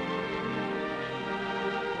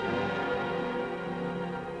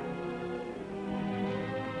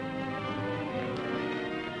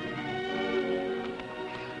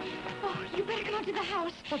 Oh, you better come up to the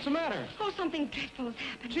house. What's the matter? Oh, something dreadful has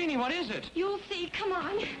happened. Jeannie, what is it? You'll see. Come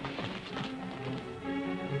on.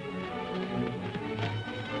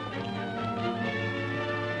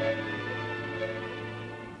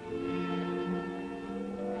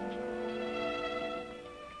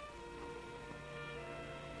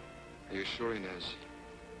 Are you sure, Inez?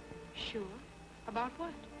 Sure. About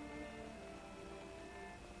what?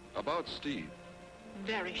 About Steve.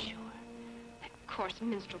 Very sure. That coarse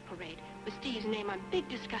minstrel parade with Steve's name on big,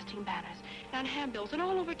 disgusting banners, and on handbills and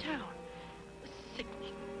all over town. It was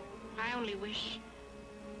sickening. I only wish...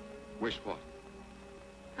 Wish what?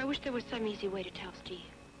 I wish there was some easy way to tell Steve.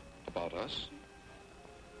 About us?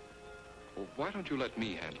 Well, why don't you let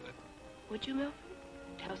me handle it? Would you, Milford?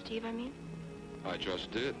 Tell Steve, I mean? I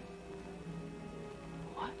just did.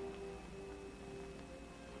 What?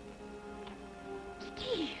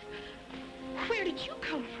 Steve! Where did you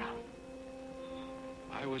come from?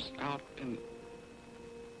 I was out in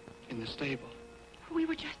the stable. We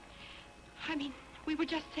were just... we were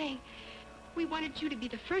just saying... We wanted you to be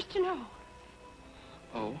the first to know.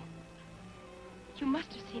 Oh? You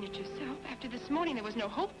must have seen it yourself. After this morning, there was no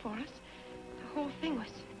hope for us. The whole thing was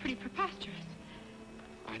pretty preposterous.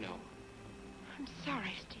 I know. I'm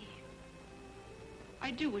sorry, Steve.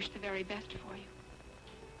 I do wish the very best for you.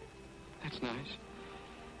 That's nice.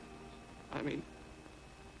 I mean,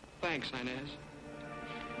 thanks, Inez.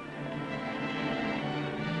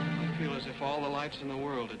 I feel as if all the lights in the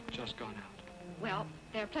world had just gone out. Well,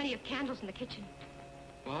 there are plenty of candles in the kitchen.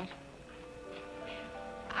 What?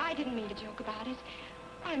 I didn't mean to joke about it.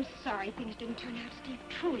 I'm sorry things didn't turn out, Steve.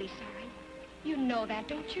 Truly sorry. You know that,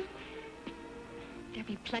 don't you? There'll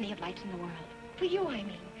be plenty of lights in the world. For you, I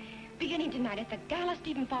mean. Beginning tonight at the gala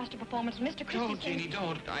Stephen Foster performance, Mr. Christie... Don't, Jeannie,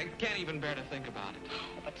 don't. I can't even bear to think about it.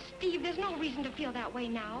 Oh, but, Steve, there's no reason to feel that way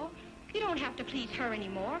now. You don't have to please her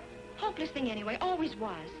anymore. Hopeless thing anyway, always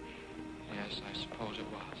was. Yes, I suppose it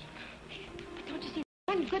was. But don't you see,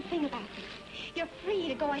 one good thing about this? You're free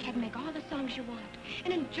to go ahead and make all the songs you want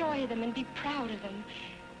and enjoy them and be proud of them.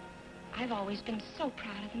 I've always been so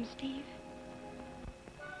proud of them, Steve.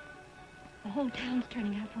 The whole town's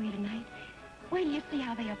turning out for you tonight. Wait till you see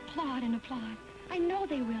how they applaud and applaud. I know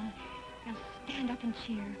they will. They'll stand up and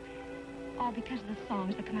cheer. All because of the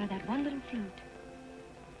songs that come out of that one little flute.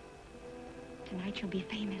 Tonight you'll be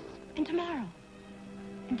famous. And tomorrow.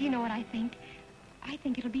 And do you know what I think? I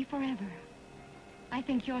think it'll be forever. I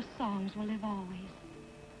think your songs will live always.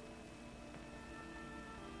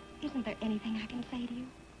 Isn't there anything I can say to you?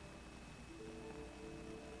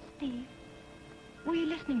 Steve, were you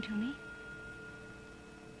listening to me?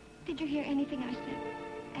 Did you hear anything I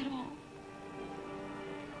said at all?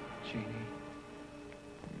 Jeannie,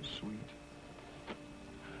 you're sweet.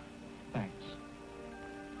 Thanks.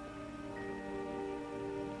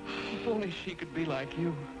 If only she could be like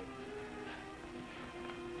you.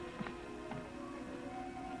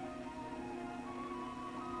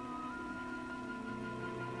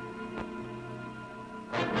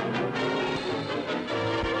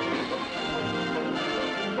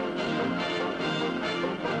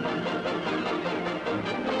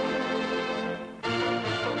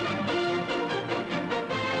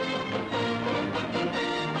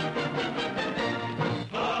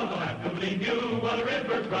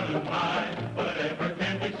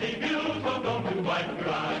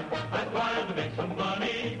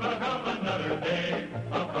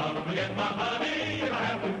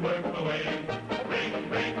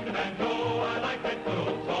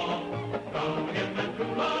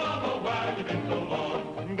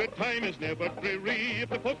 never dreary if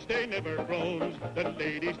the folks they never groans. The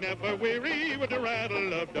ladies never weary with the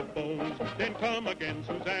rattle of the bones. Then come again,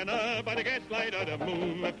 Susanna, by the gaslight of the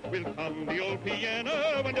moon. Will come the old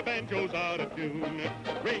piano when the banjo's out of tune.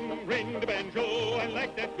 Ring, ring the banjo, I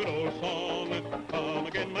like that good old song. Come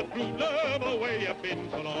again, my true love, oh, where you been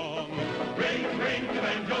so long? Ring, ring the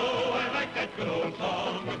banjo, I like that good old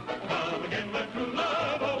song. Come again, my true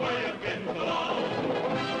love, oh, where you been so long?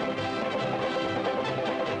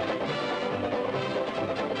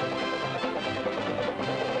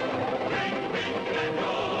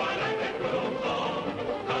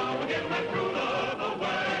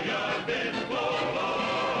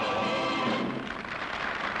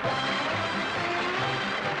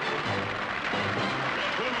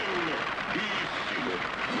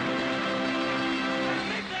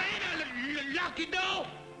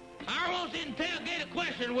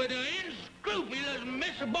 With an unscrupulous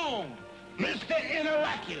Mr. Bone. Mr.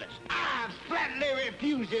 Interloculus, I flatly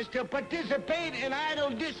refuses to participate in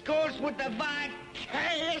idle discourse with the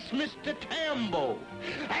vicarious Mr. Tambo.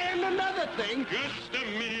 And another thing... Just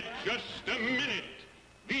a minute.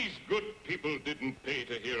 These good people didn't pay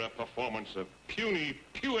to hear a performance of puny,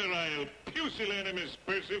 puerile, pusillanimous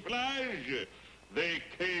persiflage. They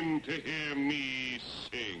came to hear me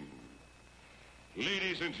sing.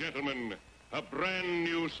 Ladies and gentlemen, a brand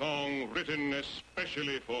new song written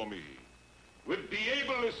especially for me. With the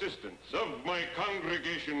able assistance of my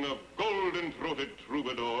congregation of golden-throated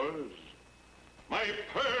troubadours, my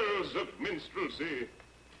pearls of minstrelsy,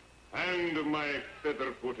 and my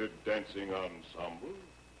feather-footed dancing ensemble,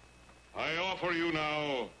 I offer you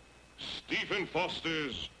now Stephen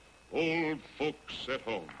Foster's Old Folks at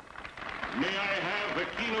Home. May I have the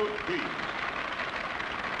keynote, please?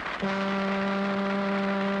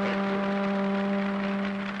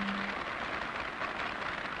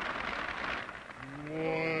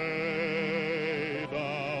 Way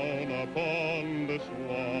down upon the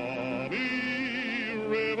Swanee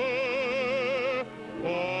River,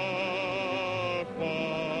 far,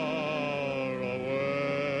 far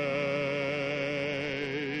away,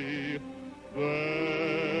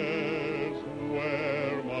 there's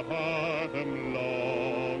where my heart am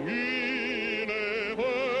longing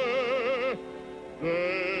ever.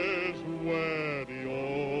 There's where the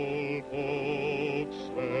old folks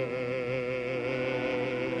say.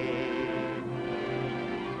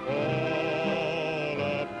 All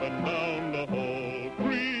up and down the whole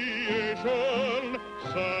creation,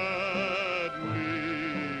 sadly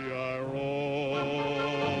I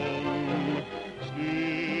roam,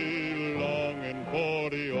 still longing for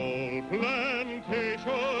the old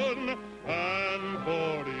plantation and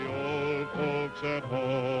for the old folks at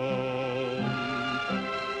home.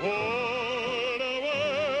 All the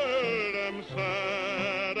world am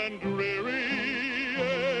sad and dreary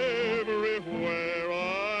everywhere I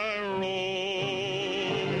roam.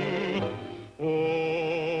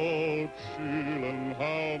 Oh, children,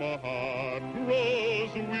 how my heart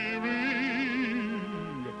grows weary,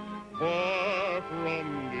 far from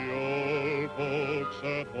the old folks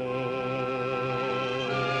at home.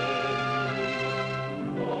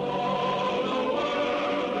 All the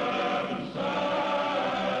world am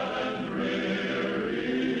sad and dreary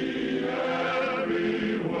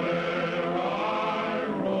everywhere I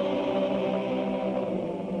roam.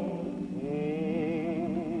 Oh,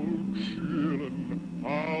 children,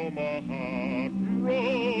 how my heart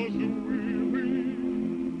grows weary,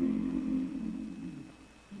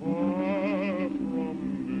 far from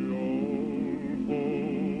the old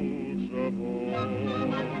folks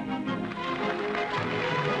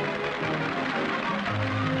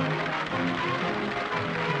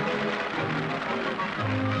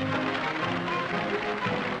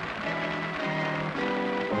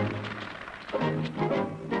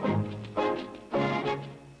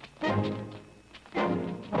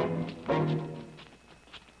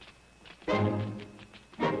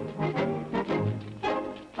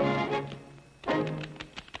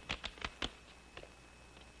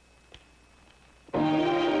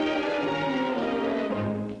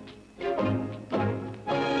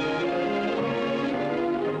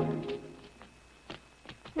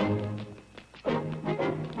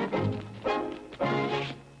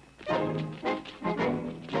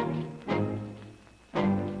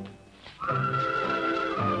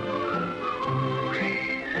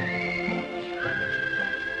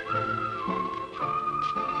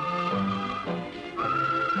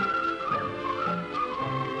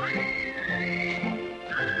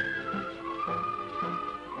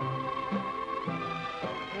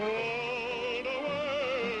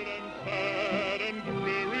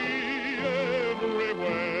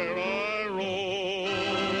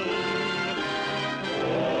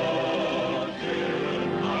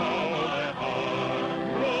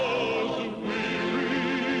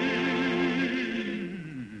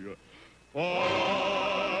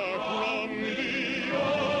Far from the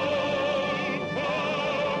old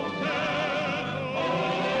folks and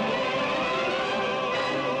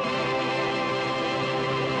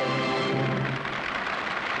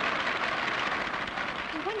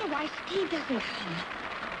I wonder why Steve doesn't come.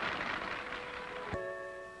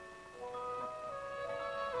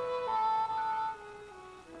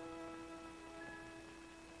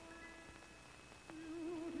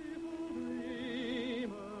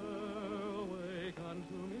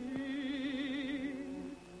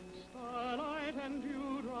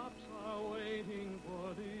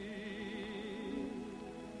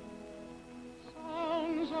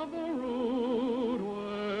 of the rude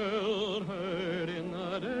world heard in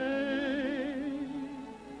the day,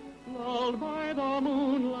 lulled by the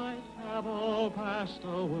moonlight, have all passed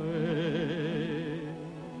away.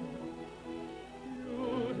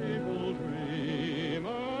 Beautiful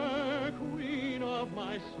dreamer, queen of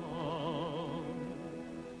my song,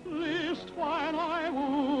 list while I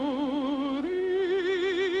woo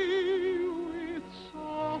thee with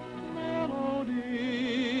soft melody.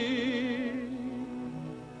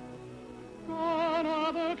 Gone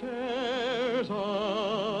are the cares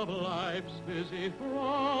of life's busy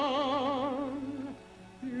throng.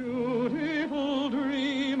 Beautiful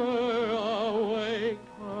dreamer, awake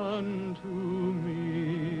unto me.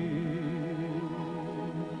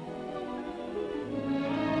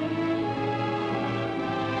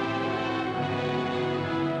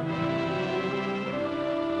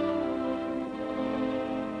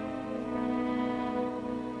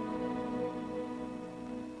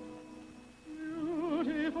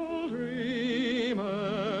 Beautiful dreamer,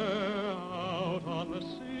 out on the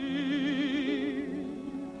sea,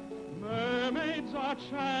 mermaids are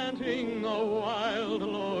chanting a wild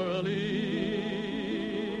laurel-lee.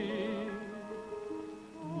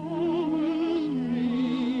 Over the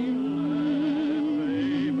streamlet,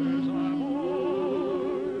 vapors are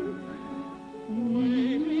moored,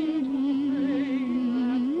 waiting to fade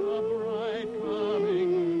at the bright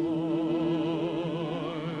coming morn.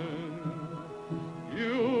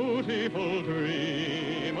 Beautiful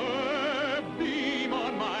dreamer, beam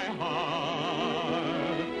on my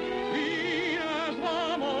heart, be as the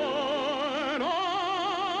morn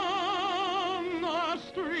on the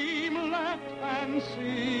streamlet and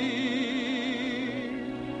sea.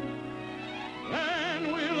 Then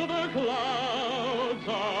will the clouds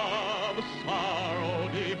of sorrow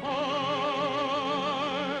depart.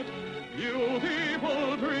 Beautiful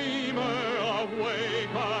dreamer,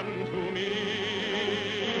 awake unto me.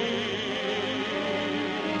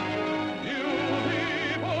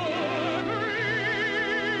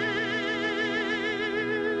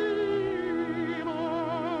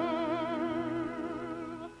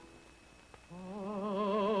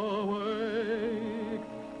 Awake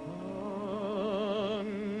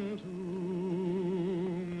unto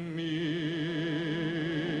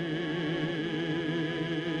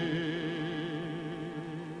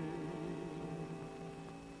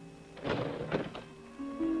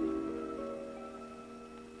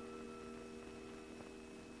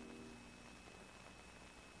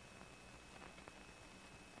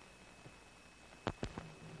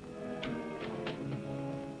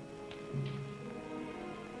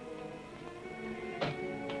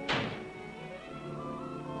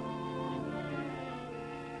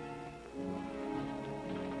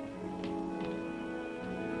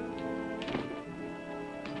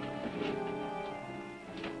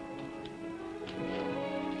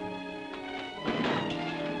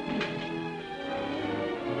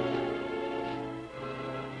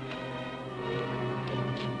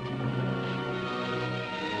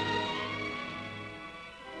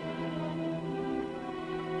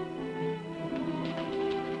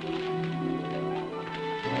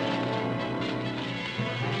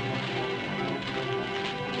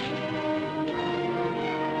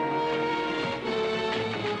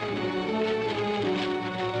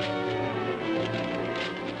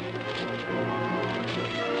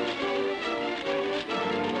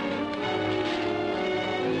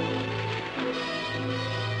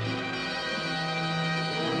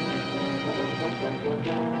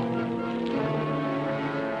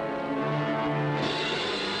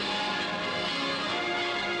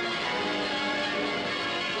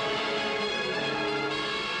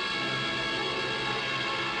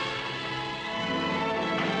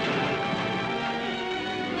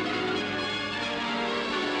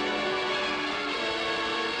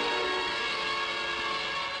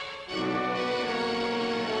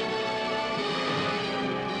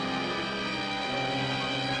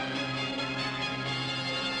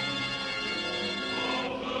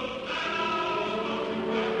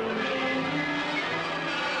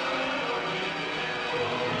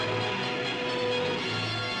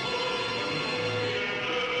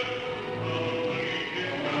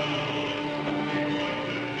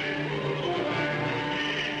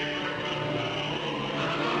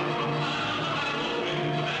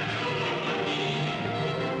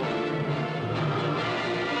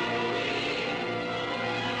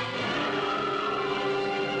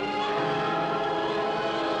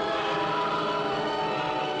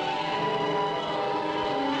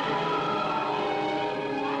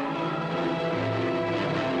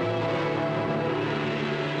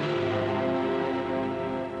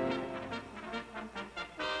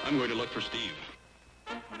I'm going to look for Steve.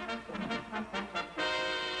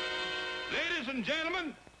 Ladies and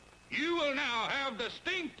gentlemen, you will now have the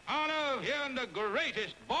distinct honor of hearing the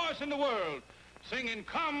greatest voice in the world singing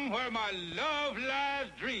Come Where My Love Lies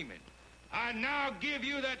Dreaming. I now give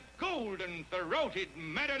you that golden-throated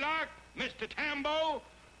meadowlark, Mr. Tambo,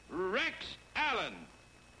 Rex Allen.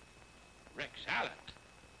 Rex Allen?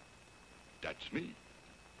 That's me.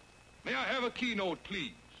 May I have a keynote,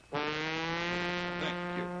 please? Thank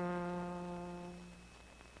you.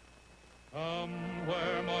 Come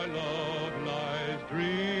where my love lies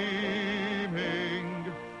dreaming,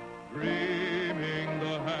 dreaming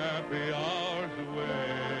the happy hours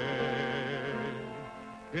away.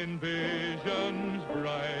 In visions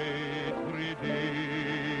bright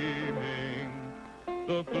redeeming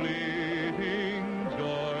the fleeting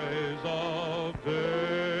joys of day.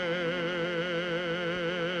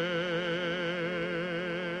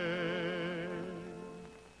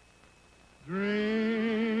 Dreaming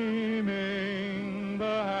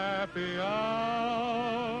the happy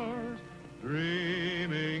hours,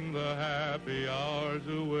 dreaming the happy hours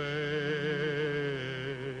away.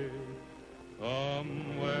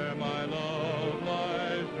 Come where my love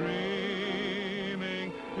lies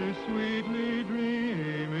dreaming, is sweetly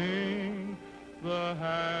dreaming the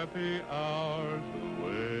happy hours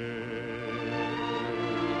away.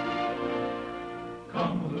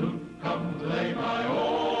 Come to lay my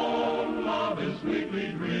own love is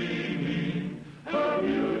sweetly dreaming, her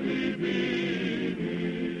beauty beaming.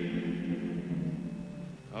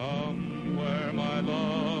 Come where my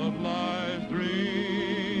love lies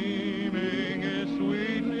dreaming, is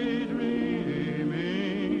sweetly dreaming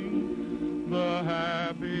the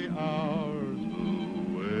happy hours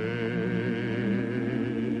away.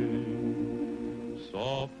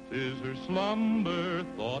 Soft is her slumber,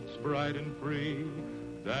 thoughts bright and free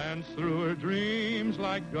dance through her dreams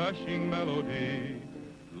like gushing melody.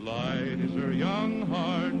 Light is her young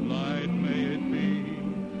heart, light may it be.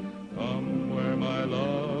 Come where my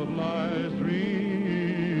love lies dreaming.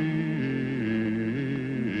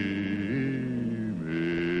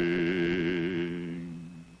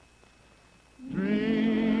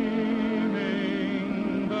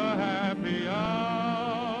 Dreaming the happy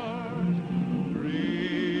hours,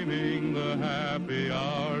 dreaming the happy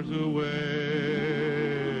hours away.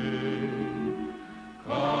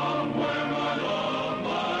 Come where my love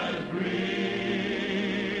lies dreaming,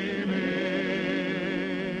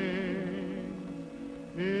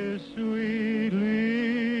 is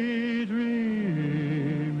sweetly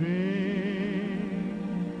dreaming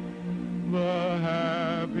the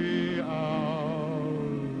happy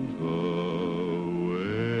hours away.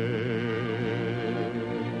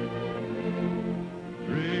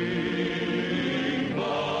 Dream the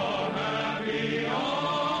happy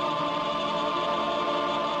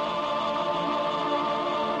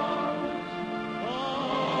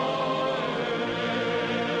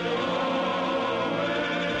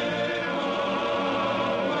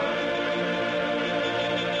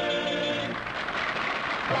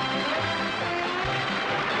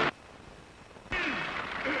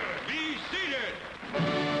Be seated.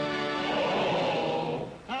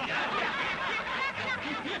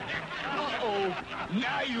 Uh-oh.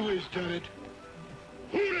 Now you has done it.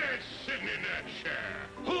 Who that's sitting in that chair?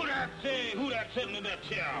 Who that say who that's sitting in that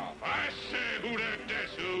chair? I say who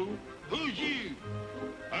that's who. Who's you?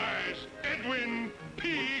 I's Edwin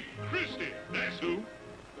P. Christie. That's who.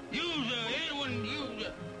 You's Edwin,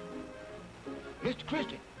 Mr.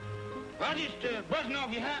 Christie. Well, just brushing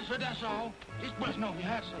off your hat, sir, that's all. Just brushing off your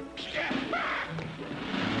hat, sir. Step back!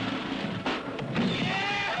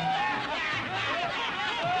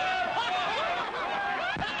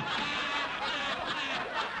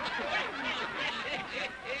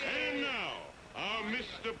 And now, our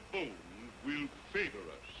Mr. Bones will favor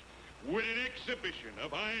us with an exhibition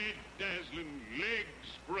of eye-dazzling,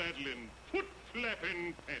 leg-spraddling,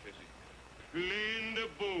 foot-flapping fantasy, playing the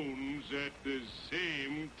Bones at the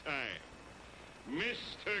same time.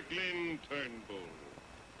 Mr. Glenn Turnbull,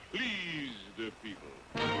 please the people.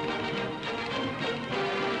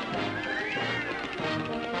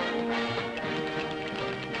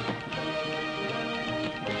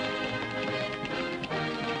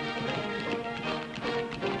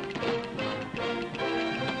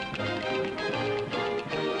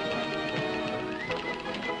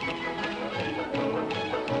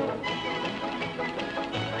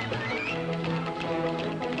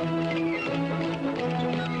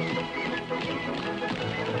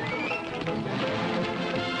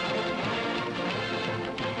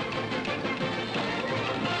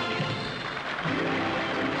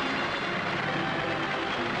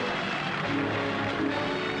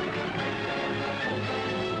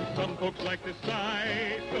 folks like to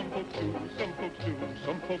sigh, some folks do, some folks do.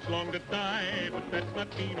 Some folks long to die, but that's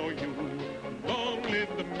not me nor you. Long live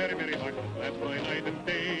the merry, merry heart that lasts by night and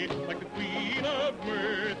day, like the queen of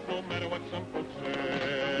mirth, no matter what some folks say.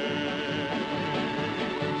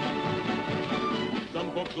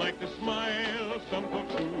 Some folks like to smile, some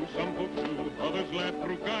folks do, some folks do. Others laugh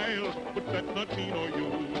through guile, but that's not me nor you.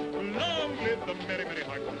 Long live the merry, merry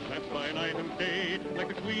heart that lasts by night and day, like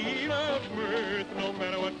the queen of mirth, no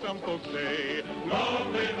matter what some folks say.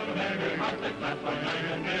 Long live the merry, merry heart that lasts by night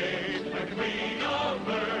and day, like the queen of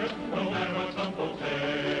mirth, no matter what some folks say.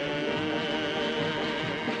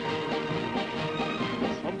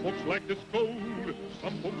 Some folks like to scold,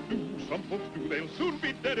 some folks do, some folks do. They'll soon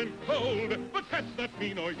be dead and cold, but that's not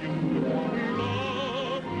me nor you.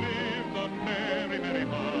 Long live the merry, merry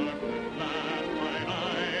heart that lasts by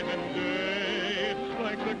night and day,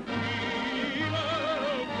 like the queen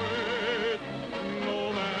of mirth, no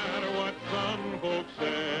matter what some folks say.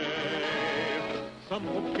 Some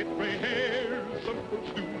folks get gray hairs, some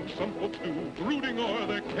folks do, some folks do, brooding o'er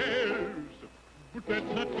their cares. But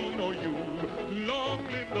that's not me nor you. Long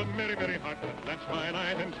live the merry, merry heart that lasts by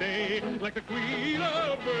night and day, like the queen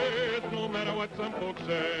of mirth, no matter what some folks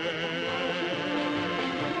say.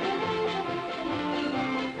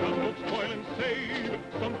 Some folks toil and save,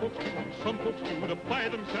 some folks do, some folks do, to buy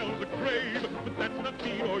themselves a grave, but that's not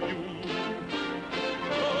me nor you.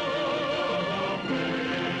 Long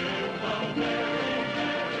live the merry, merry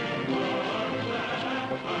heart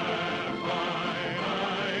that lasts by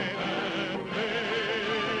night and day,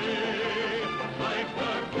 like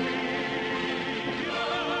the queen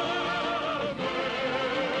of mirth,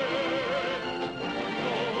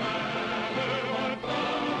 no matter what some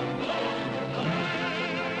folks say.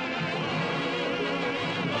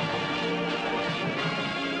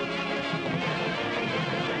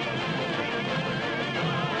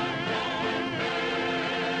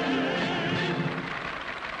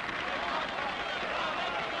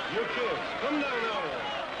 You kids, come down now.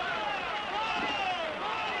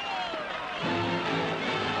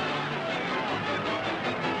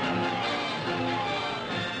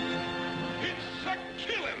 It's a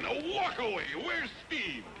killing, a walk away. Where's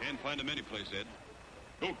Steve? Can't find him anyplace, Ed.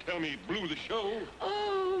 Don't tell me he blew the show.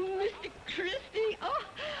 Oh, Mr. Christie.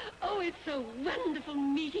 Oh, it's so wonderful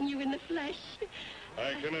meeting you in the flesh.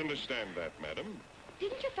 I can understand that, madam.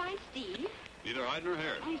 Didn't you find Steve? Neither hide nor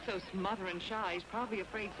hair. He's so smothering shy, he's probably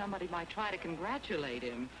afraid somebody might try to congratulate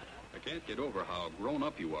him. I can't get over how grown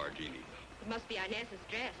up you are, Jeannie. It must be Inez's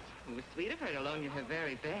dress. It was sweet of her to loan you her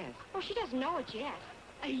very best. Oh, she doesn't know it yet.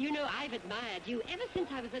 You know, I've admired you ever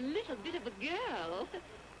since I was a little bit of a girl.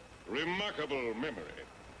 Remarkable memory.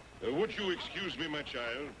 Would you excuse me, my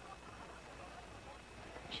child?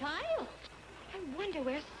 Child? I wonder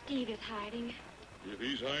where Steve is hiding. If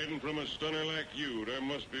he's hiding from a stunner like you, there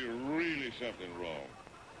must be really something wrong.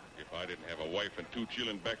 If I didn't have a wife and 2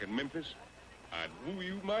 children back in Memphis, I'd woo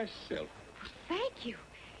you myself. Thank you.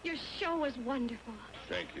 Your show was wonderful.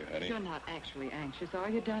 Thank you, honey. You're not actually anxious,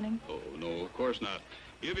 are you, Dunning? Oh, no, of course not.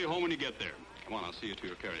 He'll be home when you get there. Come on, I'll see you to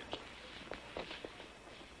your carriage.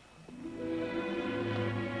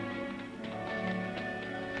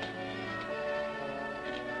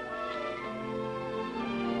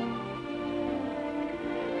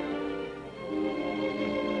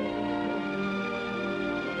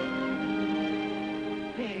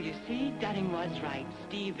 There, you see, Dunning was right.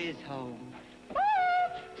 Steve is home.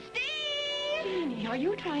 Steve! Jeannie, are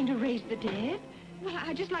you trying to raise the dead? Well,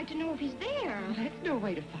 I'd just like to know if he's there. That's no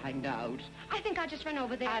way to find out. I think I'll just run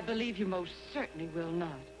over there. I believe you most certainly will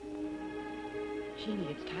not. Jeannie,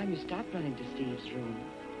 it's time you stopped running to Steve's room.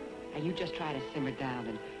 Now, you just try to simmer down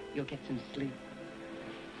and you'll get some sleep.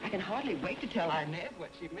 I can hardly wait to tell Inez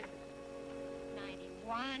what she missed.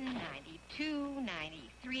 91, 92,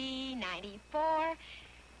 93, 94.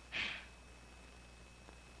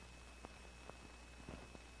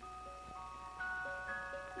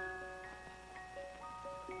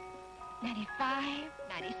 $95,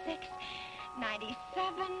 $96, $97,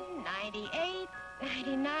 $98,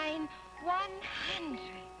 $99, $100.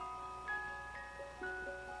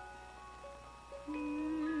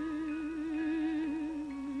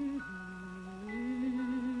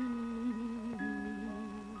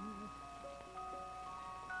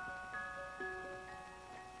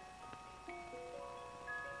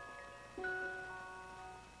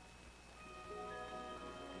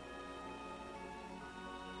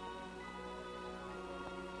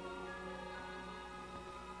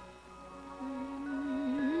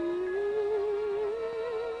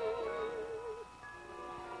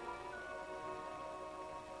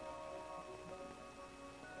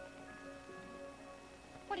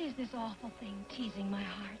 is this awful thing teasing my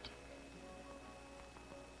heart?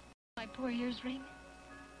 My poor ears ring.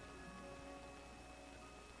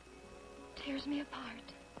 Tears me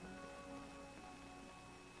apart.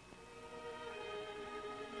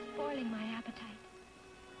 Spoiling my appetite.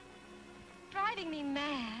 Driving me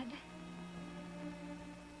mad.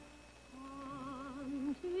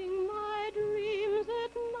 Haunting my dreams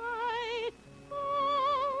at night.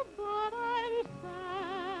 Oh, but I'm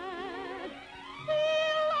sad.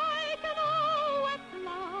 Feel like an old wet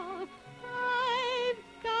cloud. I've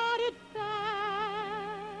got it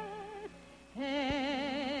bad.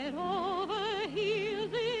 Head over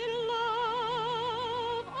heels in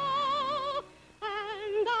love. Oh,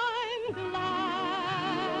 and I'm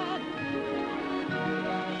glad.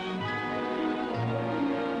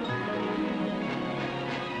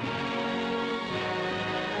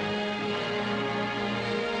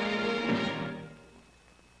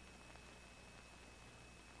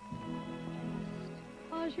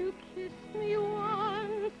 Cause you kissed me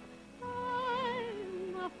once,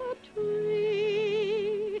 I'm up a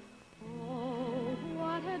tree. Oh,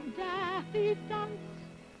 what a daffy dunce,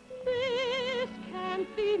 this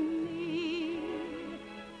can't be me.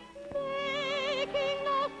 Making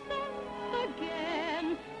no sense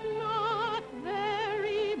again, not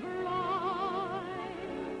very bright.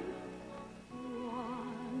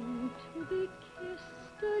 Want to be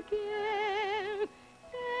kissed again,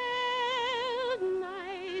 held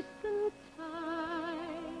nice and tight.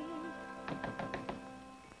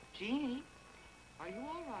 Jeannie, are you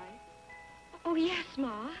all right? Oh, yes,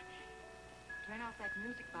 Ma. Turn off that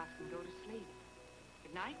music box and go to sleep.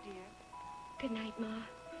 Good night, dear. Good night, Ma.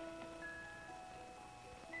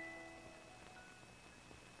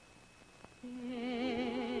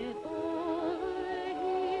 Head over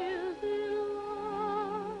heels in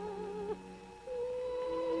love.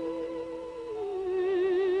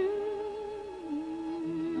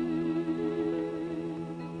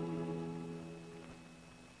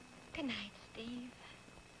 Good night, Steve.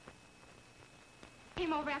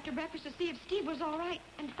 Came over after breakfast to see if Steve was all right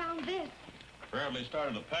and found this. Apparently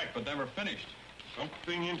started to pack, but never finished.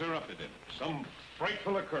 Something interrupted him. Some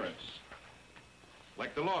frightful occurrence.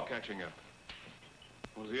 Like the law catching up.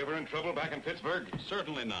 Was he ever in trouble back in Pittsburgh?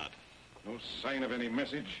 Certainly not. No sign of any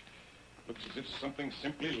message. Looks as if something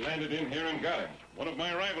simply landed in here and got him. One of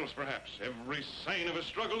my rivals, perhaps. Every sign of a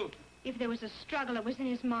struggle. If there was a struggle, it was in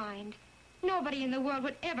his mind. Nobody in the world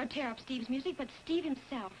would ever tear up Steve's music but Steve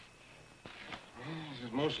himself. This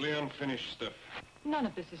is mostly unfinished stuff. None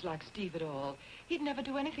of this is like Steve at all. He'd never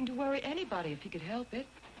do anything to worry anybody if he could help it.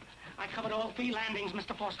 I covered all 3 landings,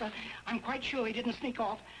 Mr. Foster. I'm quite sure he didn't sneak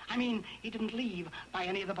off. I mean, he didn't leave by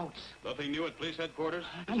any of the boats. Nothing new at police headquarters?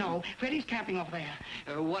 No, Freddie's camping over there.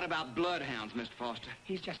 What about bloodhounds, Mr. Foster?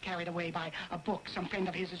 He's just carried away by a book some friend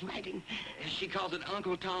of his is writing. She calls it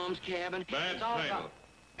Uncle Tom's Cabin. Bad title.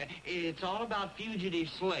 It's all about fugitive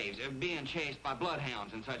slaves being chased by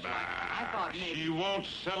bloodhounds and such like. I thought maybe... She won't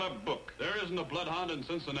sell a book. There isn't a bloodhound in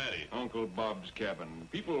Cincinnati. Uncle Bob's Cabin.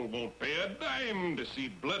 People won't pay a dime to see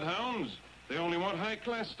bloodhounds. They only want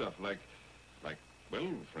high-class stuff like, well,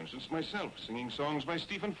 for instance, myself, singing songs by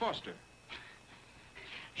Stephen Foster.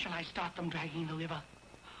 Shall I start them dragging the river?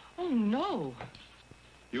 Oh, no.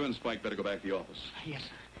 You and Spike better go back to the office. Yes.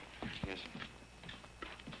 Yes.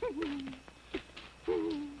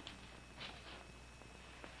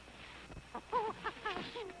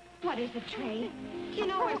 What is it, Trey? Do you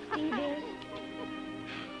know where Steve is?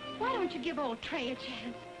 Why don't you give old Trey a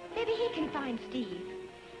chance? Maybe he can find Steve.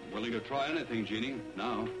 Willing to try anything, Jeannie,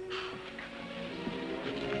 now.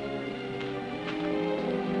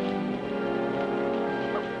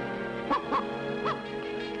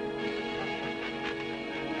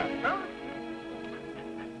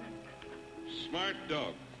 Smart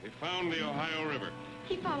dog. They found the Ohio River.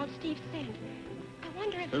 He followed Steve's scent. I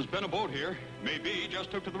wonder if... There's been a boat here. Maybe he just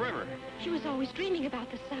took to the river. He was always dreaming about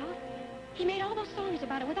the South. He made all those songs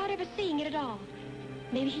about it without ever seeing it at all.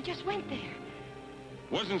 Maybe he just went there.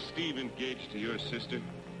 Wasn't Steve engaged to your sister?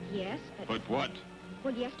 Yes, but... But what?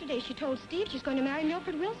 Well, yesterday she told Steve she's going to marry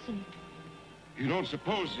Milford Wilson. You don't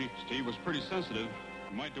suppose he... Steve was pretty sensitive.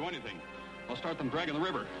 He might do anything. I'll start them dragging the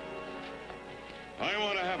river. I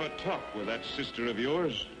want to have a talk with that sister of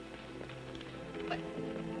yours. But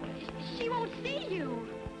she won't see you.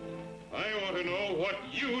 I want to know what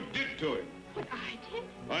you did to him. What I did?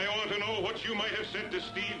 I want to know what you might have said to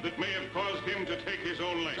Steve that may have caused him to take his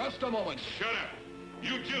own life. Just a moment. Shut up.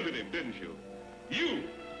 You jilted him, didn't you? You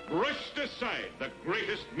brushed aside the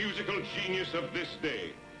greatest musical genius of this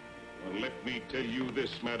day. Well, let me tell you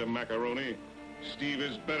this, Madam Macaroni. Steve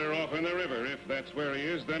is better off in the river, if that's where he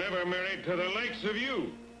is, than ever married to the likes of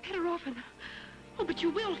you. Better off in... Oh, but you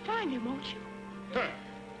will find him, won't you? Huh.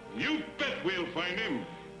 You bet we'll find him.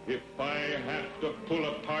 If I have to pull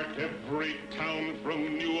apart every town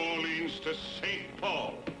from New Orleans to St.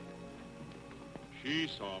 Paul. She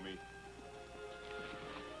saw me.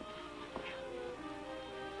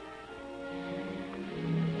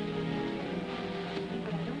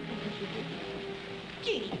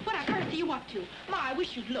 Jeannie, what on earth are you up to? Ma, I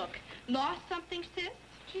wish you'd look. Lost something, sis?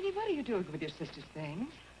 Jeannie, what are you doing with your sister's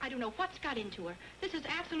things? I don't know what's got into her. This is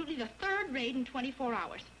absolutely the third raid in 24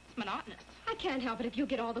 hours. It's monotonous. I can't help it if you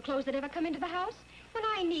get all the clothes that ever come into the house. When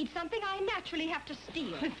I need something, I naturally have to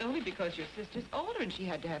steal. It's only because your sister's older and she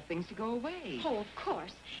had to have things to go away. Oh, of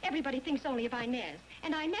course. Everybody thinks only of Inez.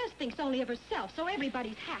 And Inez thinks only of herself, so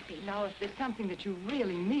everybody's happy. Now, if there's something that you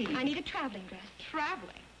really need... I need a traveling dress.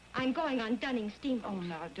 Traveling? I'm going on Dunning steamboat. Oh,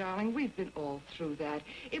 now, darling, we've been all through that.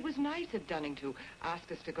 It was nice of Dunning to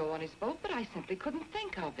ask us to go on his boat, but I simply couldn't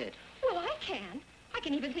think of it. Well, I can. I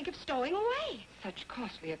can even think of stowing away. Such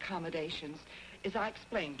costly accommodations. As I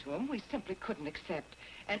explained to him, we simply couldn't accept.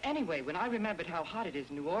 And anyway, when I remembered how hot it is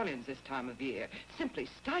in New Orleans this time of year, simply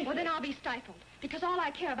stifled. Well, then I'll be stifled, because all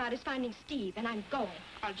I care about is finding Steve, and I'm going.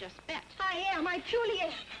 I'll just bet. I am. I truly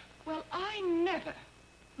am. Well, I never.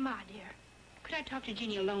 Ma, dear, could I talk to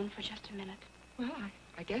Jeannie alone for just a minute? Well,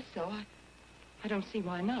 I guess so. I don't see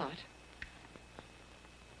why not.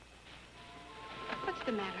 What's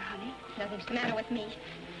the matter, honey? Nothing's the matter with me.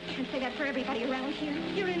 Can't say that for everybody around here.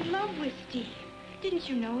 You're in love with Steve. Didn't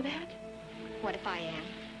you know that? What if I am?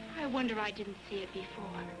 I wonder I didn't see it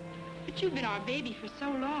before. But you've been our baby for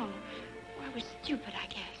so long. Well, I was stupid, I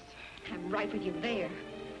guess. I'm right with you there.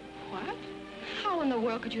 What? How in the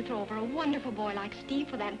world could you throw over a wonderful boy like Steve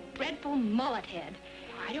for that dreadful mullet head?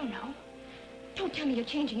 I don't know. Don't tell me you're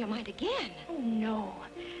changing your mind again. Oh, no.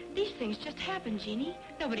 These things just happen, Jeannie.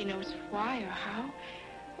 Nobody knows why or how.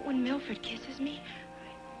 But when Milford kisses me,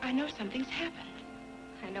 I know something's happened.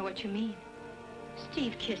 I know what you mean.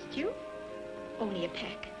 Steve kissed you? Only a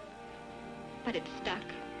peck. But it stuck.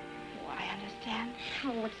 Oh, I understand.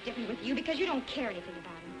 Oh, it's different with you because you don't care anything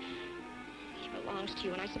about him. He belongs to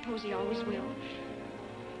you, and I suppose he always will.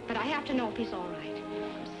 But I have to know if he's all right.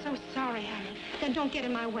 I'm so sorry, honey. Then don't get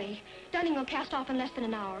in my way. Dunning will cast off in less than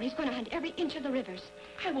an hour. He's going to hunt every inch of the rivers.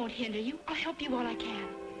 I won't hinder you. I'll help you all I can.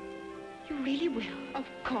 You really will? Of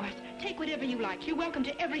course. Take whatever you like. You're welcome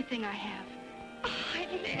to everything I have. Oh,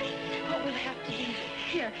 Inez. What we'll have to do.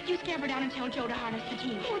 Here, you scamper down and tell Joe to harness the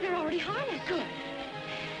team. Oh, they're already harnessed. Good.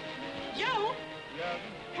 Joe! Yes?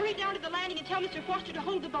 Hurry down to the landing and tell Mr. Foster to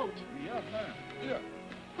hold the boat. Yes, ma'am. Yeah.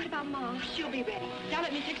 What about Ma? She'll be ready. Now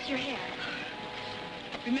let me fix your hair.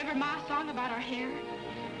 Remember Ma's song about our hair?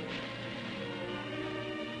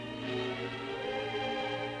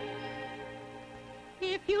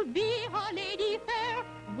 If you'd be a lady fair,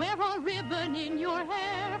 wear a ribbon in your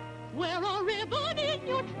hair. Wear a ribbon in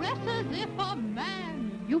your dress as if a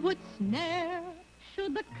man you would snare.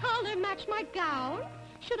 Should the color match my gown?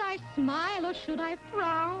 Should I smile or should I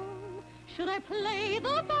frown? Should I play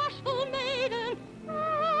the bashful maiden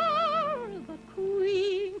or the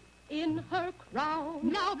queen in her crown?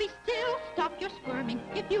 Now be still, stop your squirming.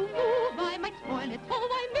 If you move, I might spoil it.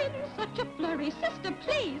 Oh, I'm in such a flurry. Sister,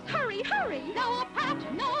 please, hurry, hurry. Now a pat,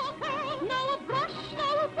 now a curl, now a brush,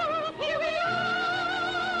 now a whirl. Here we are.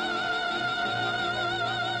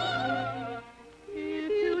 If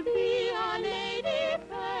you'd be a lady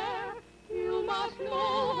fair, you must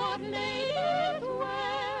know what ladies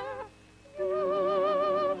wear.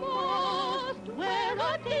 You must wear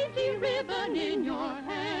a dainty ribbon in your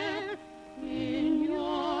hair, in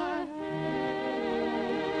your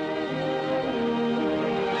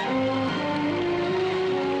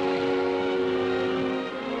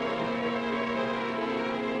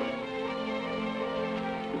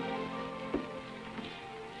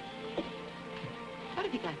What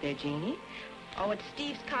have you got there, Jeannie? Oh, it's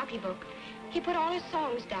Steve's copybook. He put all his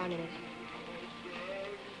songs down in it.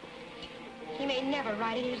 He may never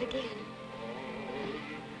write it again.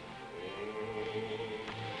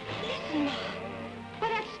 Listen, Ma. Why,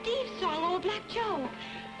 that's Steve's song, Old Black Joe.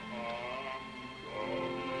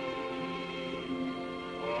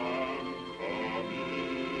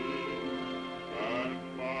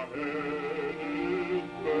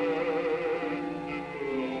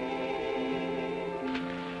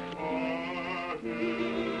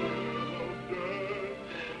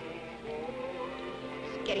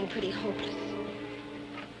 Getting pretty hopeless.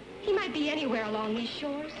 He might be anywhere along these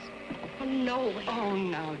shores. Or nowhere. Oh,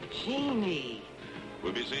 now, Jeannie.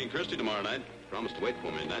 We'll be seeing Kirsty tomorrow night. Promised to wait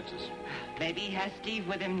for me in Natchez. Maybe he has Steve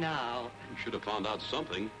with him now. You should have found out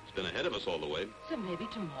something. It's been ahead of us all the way. So maybe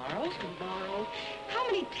tomorrow? Tomorrow. How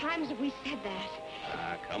many times have we said that?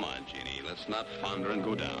 Ah, come on, Jeannie. Let's not founder and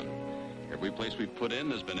go down. Every place we've put in,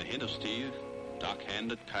 there's been a hint of Steve. Doc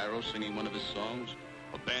Hand at Cairo singing one of his songs.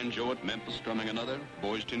 A banjo at Memphis strumming another.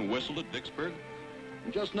 Boys Tin whistled at Vicksburg.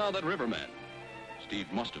 And just now, that Riverman.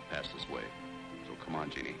 Steve must have passed this way. So come on,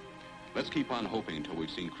 Jeannie. Let's keep on hoping until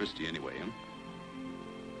we've seen Christie anyway, huh?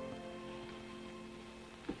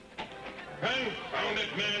 Confound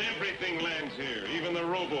it, man. Everything lands here, even the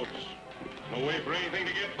rowboats. No way for anything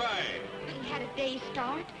to get by. But he had a day's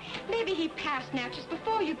start. Maybe he passed Natchez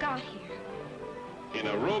before you got here. In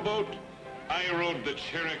a rowboat, I rode the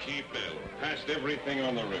Cherokee Belle, past everything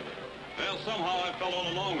on the river. Well, somehow I fell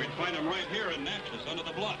all along. We'd find him right here in Natchez, under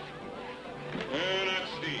the bluff. Not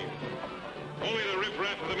Steve. Only the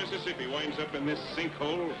riffraff of the Mississippi winds up in this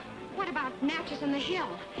sinkhole. What about Natchez and the hill?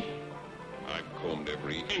 I've combed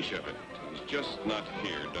every inch of it. He's just not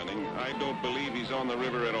here, Dunning. I don't believe he's on the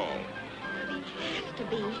river at all. He has to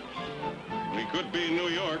be. He could be in New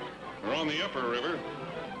York, or on the upper river,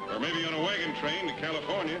 or maybe on a wagon train to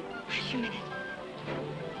California. Hush a minute.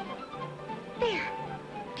 There.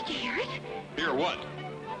 Did you hear it? Hear what?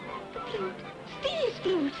 The flute. Steve's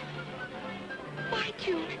flute. My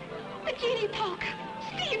tune. The Jeannie polka.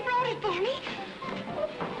 Steve wrote it for me.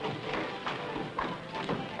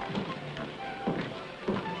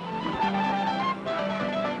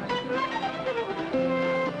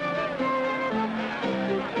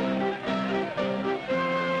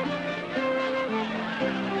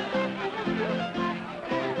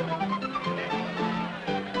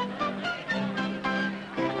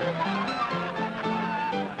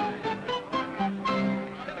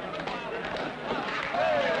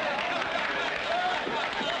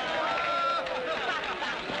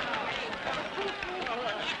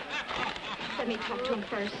 Let me talk to him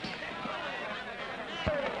first.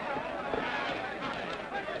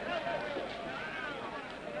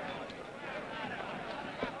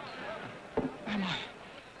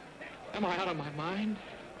 Am I out of my mind?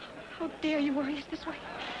 How dare you worry us this way?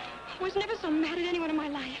 I was never so mad at anyone in my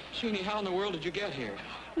life. Jeannie, how in the world did you get here?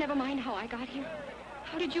 Never mind how I got here.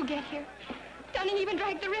 How did you get here? Dunning even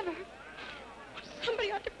dragged the river.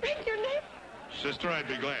 Somebody ought to bring your name. Sister, I'd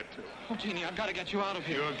be glad to. Oh, Jeannie, I've got to get you out of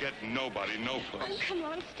here. You're getting nobody, no place. Oh, come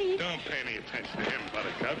on, Steve. Don't pay any attention to him,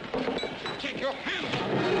 Buttercup. Take your hand.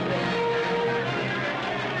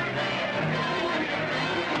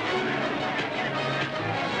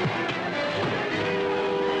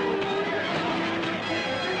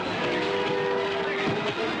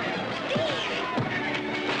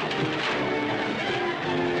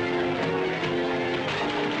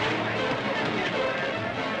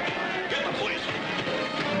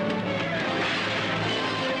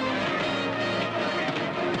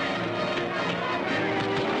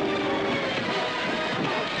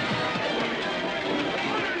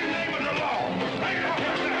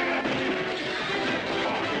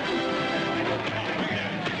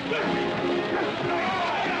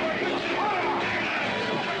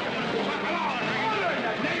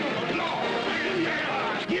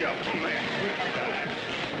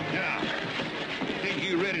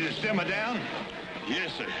 Simmer down?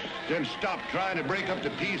 Yes, sir. Then stop trying to break up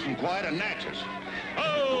the peace and quiet of Natchez.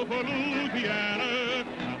 Oh, for Louisiana,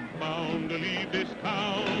 I'm bound to leave this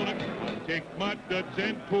town. I'll take my duds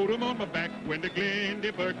and put 'em on my back when the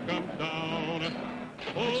Glendiver comes down.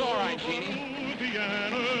 Oh, It's all right, Jeannie.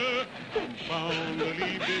 Louisiana, I'm bound to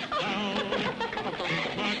leave this town. I'll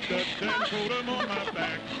take my duds and put 'em on my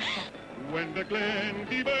back when the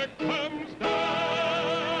Glendiver comes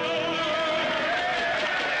down.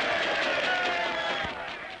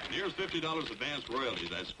 Here's $50 advance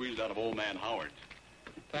royalties I squeezed out of old man Howard.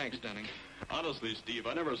 Thanks, Dunning. Honestly, Steve,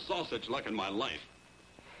 I never saw such luck in my life.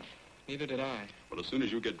 Neither did I. But as soon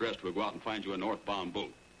as you get dressed, we'll go out and find you a northbound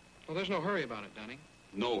boat. Well, there's no hurry about it, Dunning.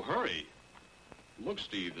 No hurry? Look,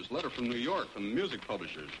 Steve, this letter from New York, from the music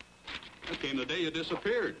publishers. That came the day you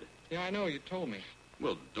disappeared. Yeah, I know. You told me.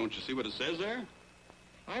 Well, don't you see what it says there?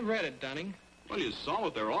 I've read it, Dunning. Well, you saw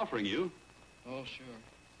what they're offering you. Oh, sure.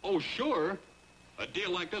 Oh, sure? A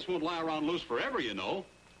deal like this won't lie around loose forever, you know.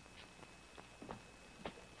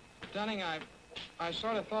 Dunning, I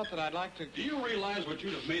sort of thought that I'd like to... Do you realize what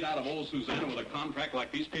you'd have made out of old Susanna with a contract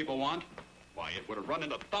like these people want? Why, it would have run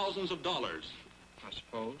into thousands of dollars. I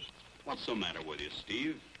suppose. What's the matter with you,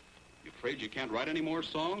 Steve? You afraid you can't write any more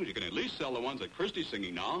songs? You can at least sell the ones that Christie's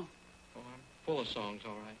singing now. Oh, I'm full of songs,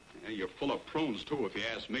 all right. Yeah, you're full of prunes, too, if you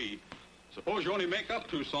ask me. Suppose you only make up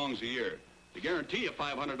 2 songs a year. To guarantee you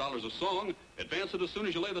 $500 a song, advance it as soon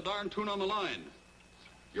as you lay the darn tune on the line.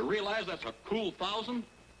 You realize that's a cool 1,000?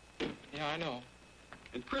 Yeah, I know.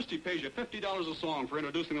 And Christie pays you $50 a song for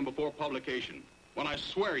introducing them before publication, when I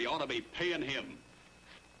swear you ought to be paying him.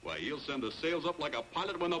 Why, he'll send the sales up like a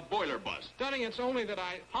pilot when the boiler busts. Dunning, it's only that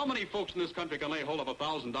How many folks in this country can lay hold of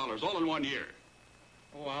 $1,000 all in 1 year?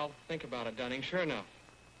 Oh, I'll think about it, Dunning, sure enough.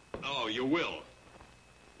 Oh, you will?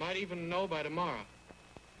 Might even know by tomorrow.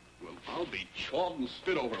 Well, I'll be chawed and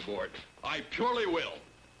spit overboard. I purely will.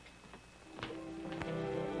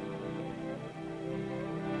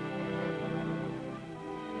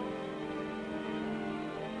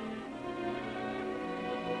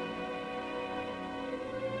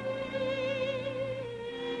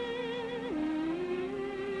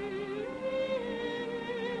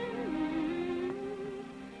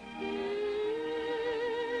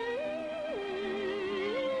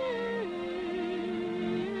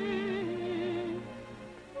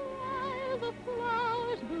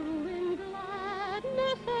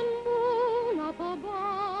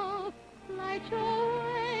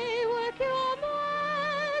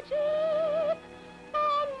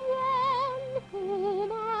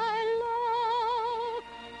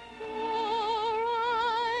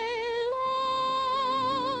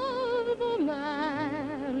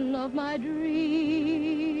 Of my dreams,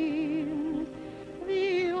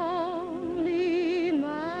 the only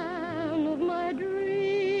man of my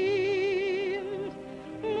dreams.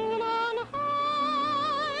 Moon on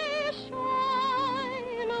high,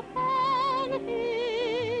 shine upon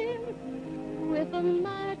him with the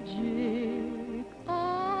magic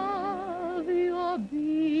of your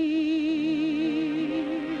beam.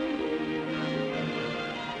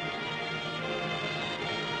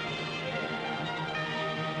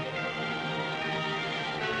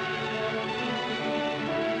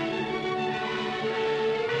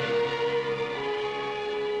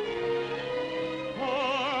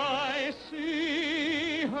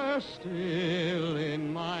 Still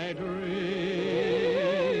in my dreams,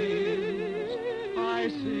 I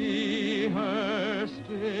see her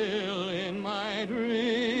still in my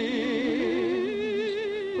dreams.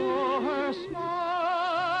 For her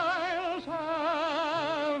smiles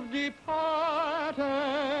have departed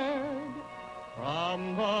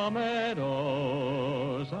from the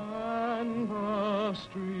meadows and the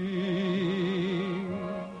streams.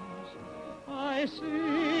 I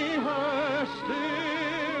see her still.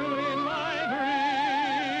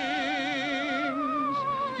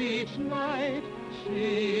 Each night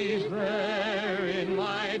she's there in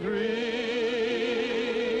my dreams.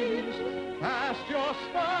 Cast your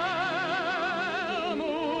spell,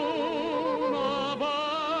 moon,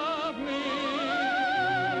 above me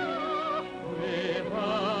with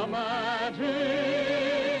the magic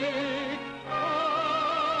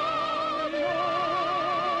of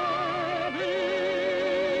your beams.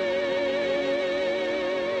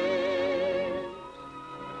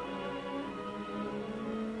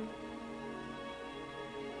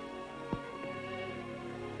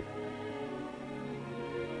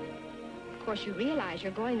 Of course, you realize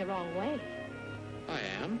you're going the wrong way. I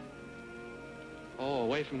am? Oh,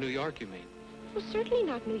 away from New York, you mean? Well, certainly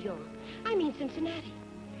not New York. I mean Cincinnati.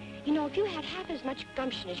 You know, if you had half as much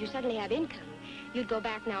gumption as you suddenly have income, you'd go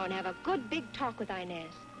back now and have a good big talk with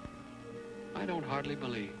Inez. I don't hardly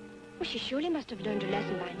believe. Well, she surely must have learned her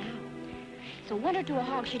lesson by now. So wonder to a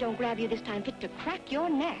hog she don't grab you this time fit to crack your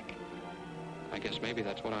neck. I guess maybe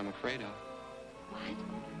that's what I'm afraid of. What?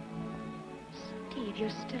 Steve, you're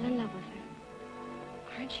still in love with her.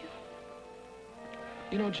 Aren't you?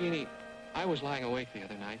 You know, Jeannie, I was lying awake the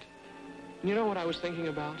other night. And you know what I was thinking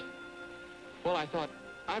about? Well, I thought,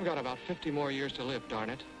 I've got about 50 more years to live, darn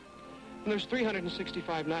it. And there's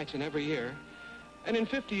 365 nights in every year. And in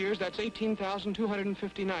 50 years, that's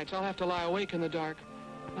 18,250 nights. I'll have to lie awake in the dark,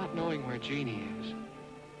 not knowing where Jeannie is.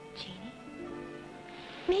 Jeannie?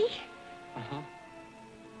 Me? Uh-huh.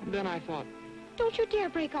 And then I thought, Don't you dare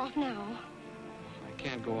break off now. I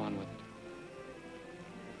can't go on with it.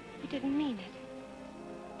 You didn't mean it.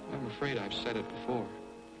 I'm afraid I've said it before.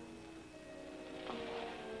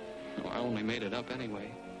 No, I only made it up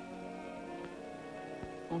anyway.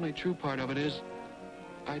 Only true part of it is,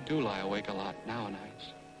 I do lie awake a lot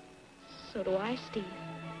nowadays. So do I, Steve.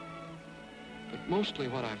 But mostly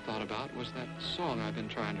what I've thought about was that song I've been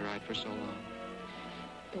trying to write for so long.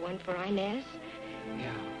 The one for Inez?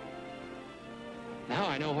 Yeah. Now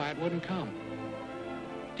I know why it wouldn't come.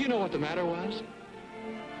 Do you know what the matter was?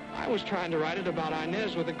 I was trying to write it about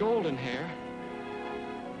Inez with the golden hair.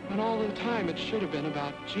 And all the time it should have been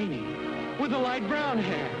about Jeannie with the light brown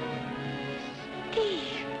hair. Steve.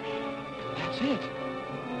 That's it.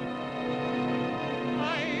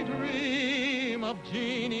 I dream of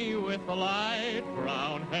Jeannie with the light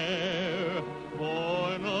brown hair,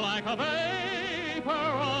 born like a vapor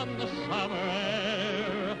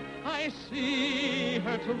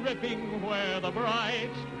tripping where the bright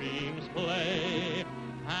streams play.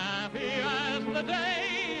 Happy as the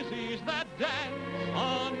daisies that dance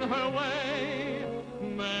on her way.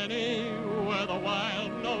 Many were the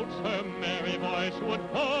wild notes her merry voice would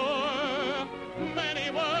pour. Many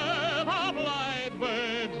were the blithe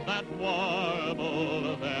birds that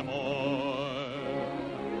warble them o'er.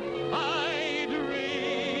 I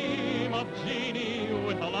dream of Jeannie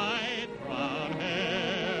with a light brown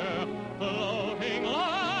hair, floating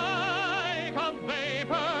like a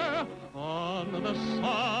vapor on the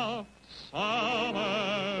soft summer